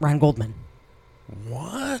it's Ron Goldman.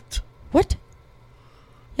 What?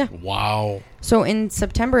 Yeah. Wow. So in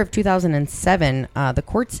September of 2007, the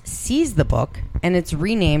courts seized the book and it's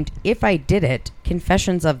renamed If I Did It,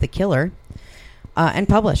 Confessions of the Killer, and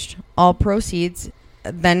published. All proceeds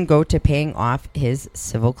then go to paying off his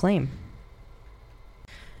civil claim.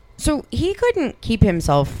 So he couldn't keep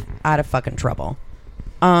himself out of fucking trouble.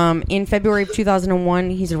 In February of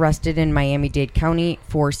 2001, he's arrested in Miami-Dade County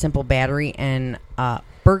for simple battery and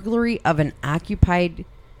burglary of an occupied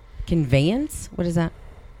conveyance. What is that?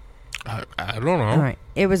 I don't know. All right.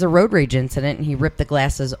 It was a road rage incident, and he ripped the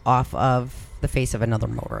glasses off of the face of another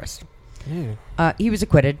motorist. He was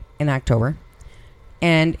acquitted in October.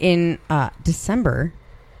 And in December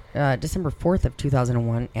 4th of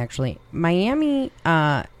 2001, actually, Miami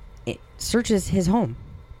searches his home.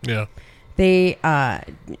 Yeah. They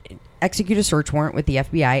execute a search warrant with the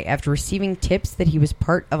FBI after receiving tips that he was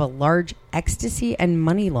part of a large ecstasy and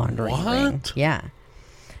money laundering ring. Yeah.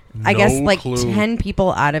 I guess like clue. 10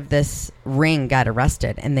 people out of this ring got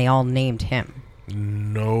arrested, and they all named him.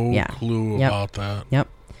 No clue about that. Yep.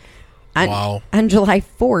 Wow. On July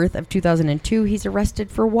 4th of 2002, he's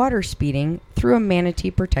arrested for water speeding through a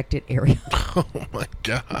manatee-protected area. Oh, my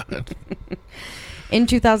God. In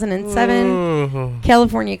 2007,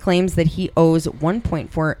 California claims that he owes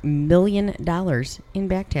 $1.4 million in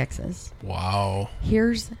back taxes. Wow.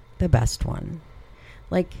 Here's the best one.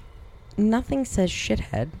 Like, nothing says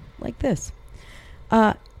shithead like this.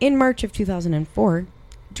 In March of 2004,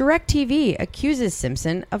 DirecTV accuses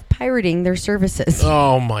Simpson of pirating their services.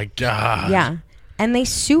 Oh, my God. Yeah. And they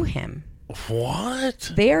sue him.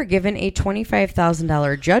 What? They are given a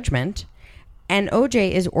 $25,000 judgment, and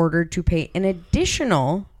OJ is ordered to pay an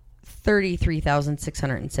additional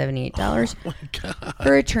 $33,678 Oh, my God.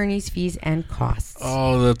 for attorney's fees and costs.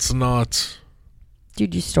 Oh, that's nuts.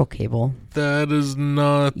 Dude, you stole cable. That is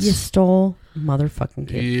nuts. You stole motherfucking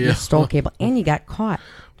cable. Yeah. You stole cable, and you got caught.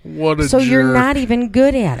 What a So jerk. you're not even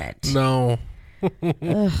good at it. No.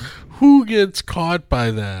 Who gets caught by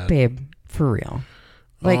that? Babe, for real.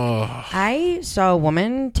 Like, I saw a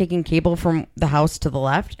woman taking cable from the house to the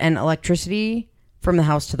left and electricity from the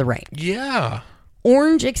house to the right. Yeah.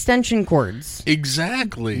 Orange extension cords.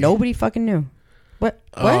 Exactly. Nobody fucking knew. What?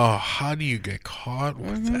 Oh, how do you get caught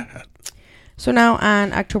with that? So now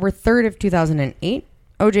on October 3rd of 2008,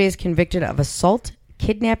 OJ is convicted of assault,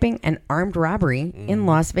 kidnapping, and armed robbery in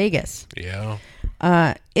Las Vegas. Yeah.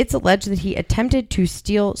 It's alleged that he attempted to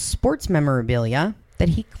steal sports memorabilia that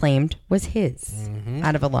he claimed was his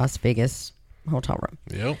out of a Las Vegas hotel room.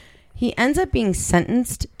 Yep. He ends up being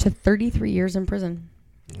sentenced to 33 years in prison.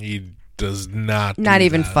 He does not do Not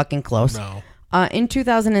even that. fucking close. No. In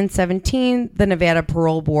 2017, the Nevada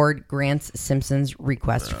Parole Board grants Simpson's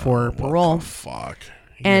request for parole. What the fuck?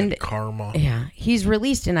 He And had karma. Yeah, he's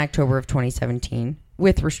released in October of 2017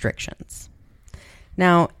 with restrictions.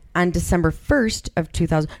 Now, on December 1st of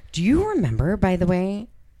 2000, do you remember, by the way,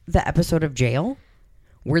 the episode of Jail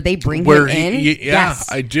where they bring him in? Yes.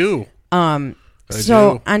 I do.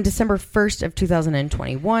 So on December 1st of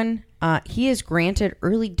 2021, he is granted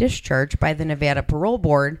early discharge by the Nevada Parole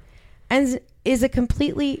Board and is a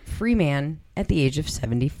completely free man at the age of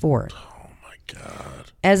 74. Oh, my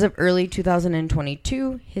God. As of early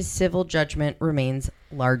 2022, his civil judgment remains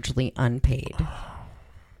largely unpaid.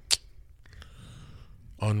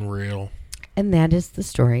 Unreal. And that is the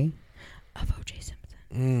story of O.J.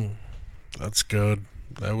 Simpson. That's good.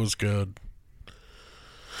 That was good.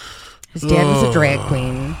 His dad was a drag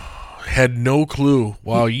queen. Had no clue.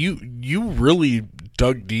 Wow, you really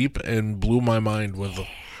dug deep and blew my mind with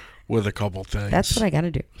a couple things. That's what I got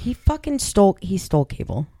to do. He fucking stole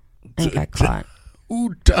cable and got caught.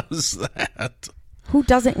 Who does that? Who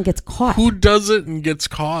doesn't and gets caught? Who does it and gets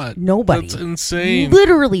caught? Nobody. That's insane.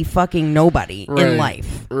 Literally fucking nobody in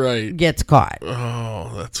life gets caught.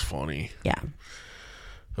 Oh, that's funny. Yeah.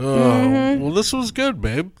 Oh, well, this was good,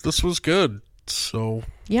 babe. This was good. So.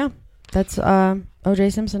 Yeah. That's O.J.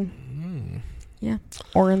 Simpson. Yeah.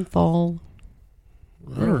 Orenthal.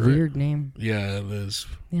 What a weird name. Yeah, it is.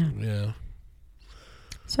 Yeah.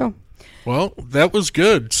 So. Well, that was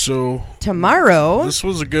good. So. Tomorrow. This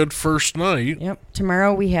was a good first night. Yep.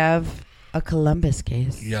 Tomorrow we have a Columbus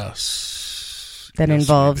case. Yes. That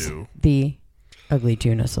involves the Ugly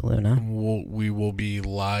Tuna Saloona. We will be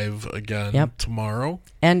live again tomorrow.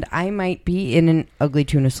 And I might be in an Ugly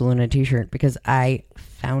Tuna Saloona t-shirt because I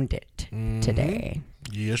found it today.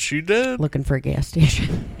 Yes, you did. Looking for a gas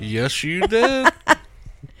station. Yes, you did.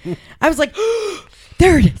 I was like,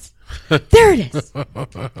 there it is. There it is.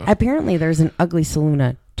 Apparently, there's an Ugly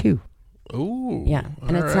Saloona too. Ooh. Yeah.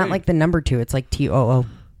 And it's not like the number 2. It's like TOO.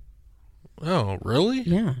 Oh, really?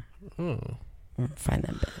 Yeah. Oh. Find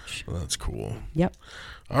that bitch. That's cool. Yep.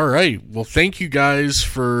 All right. Well, thank you guys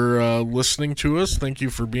for listening to us. Thank you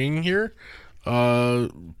for being here.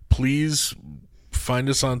 Please find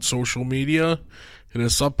us on social media. Hit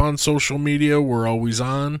us up on social media. We're always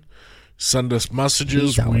on. Send us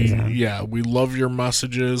messages. We love your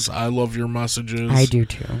messages. I love your messages. I do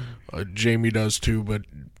too. Jamie does too, but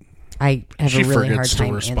I have a really hard time.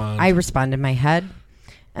 To respond. I respond in my head,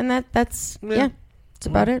 and that's that's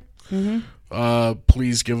about it. Mm-hmm.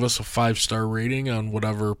 Please give us a 5-star rating on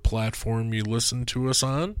whatever platform you listen to us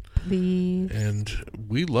on. Please. And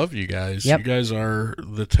we love you guys. Yep. You guys are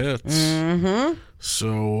the tits. Mm-hmm.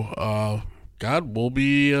 So, God, we'll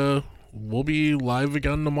be live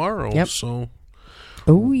again tomorrow. Yep. So,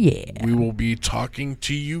 oh yeah, we will be talking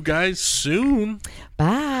to you guys soon.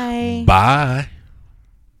 Bye. Bye.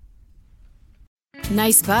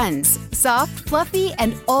 Nice buns, soft, fluffy,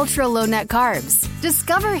 and ultra-low net carbs.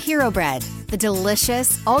 Discover Hero Bread, the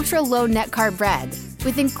delicious ultra-low net carb bread.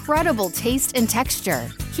 with incredible taste and texture.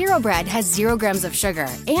 Hero Bread has 0 grams of sugar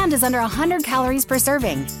and is under 100 calories per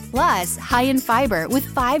serving. Plus, high in fiber with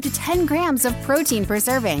 5 to 10 grams of protein per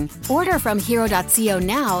serving. Order from hero.co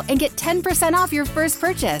now and get 10% off your first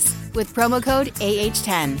purchase with promo code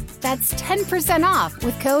AH10. That's 10% off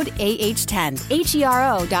with code AH10.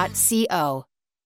 HERO.co.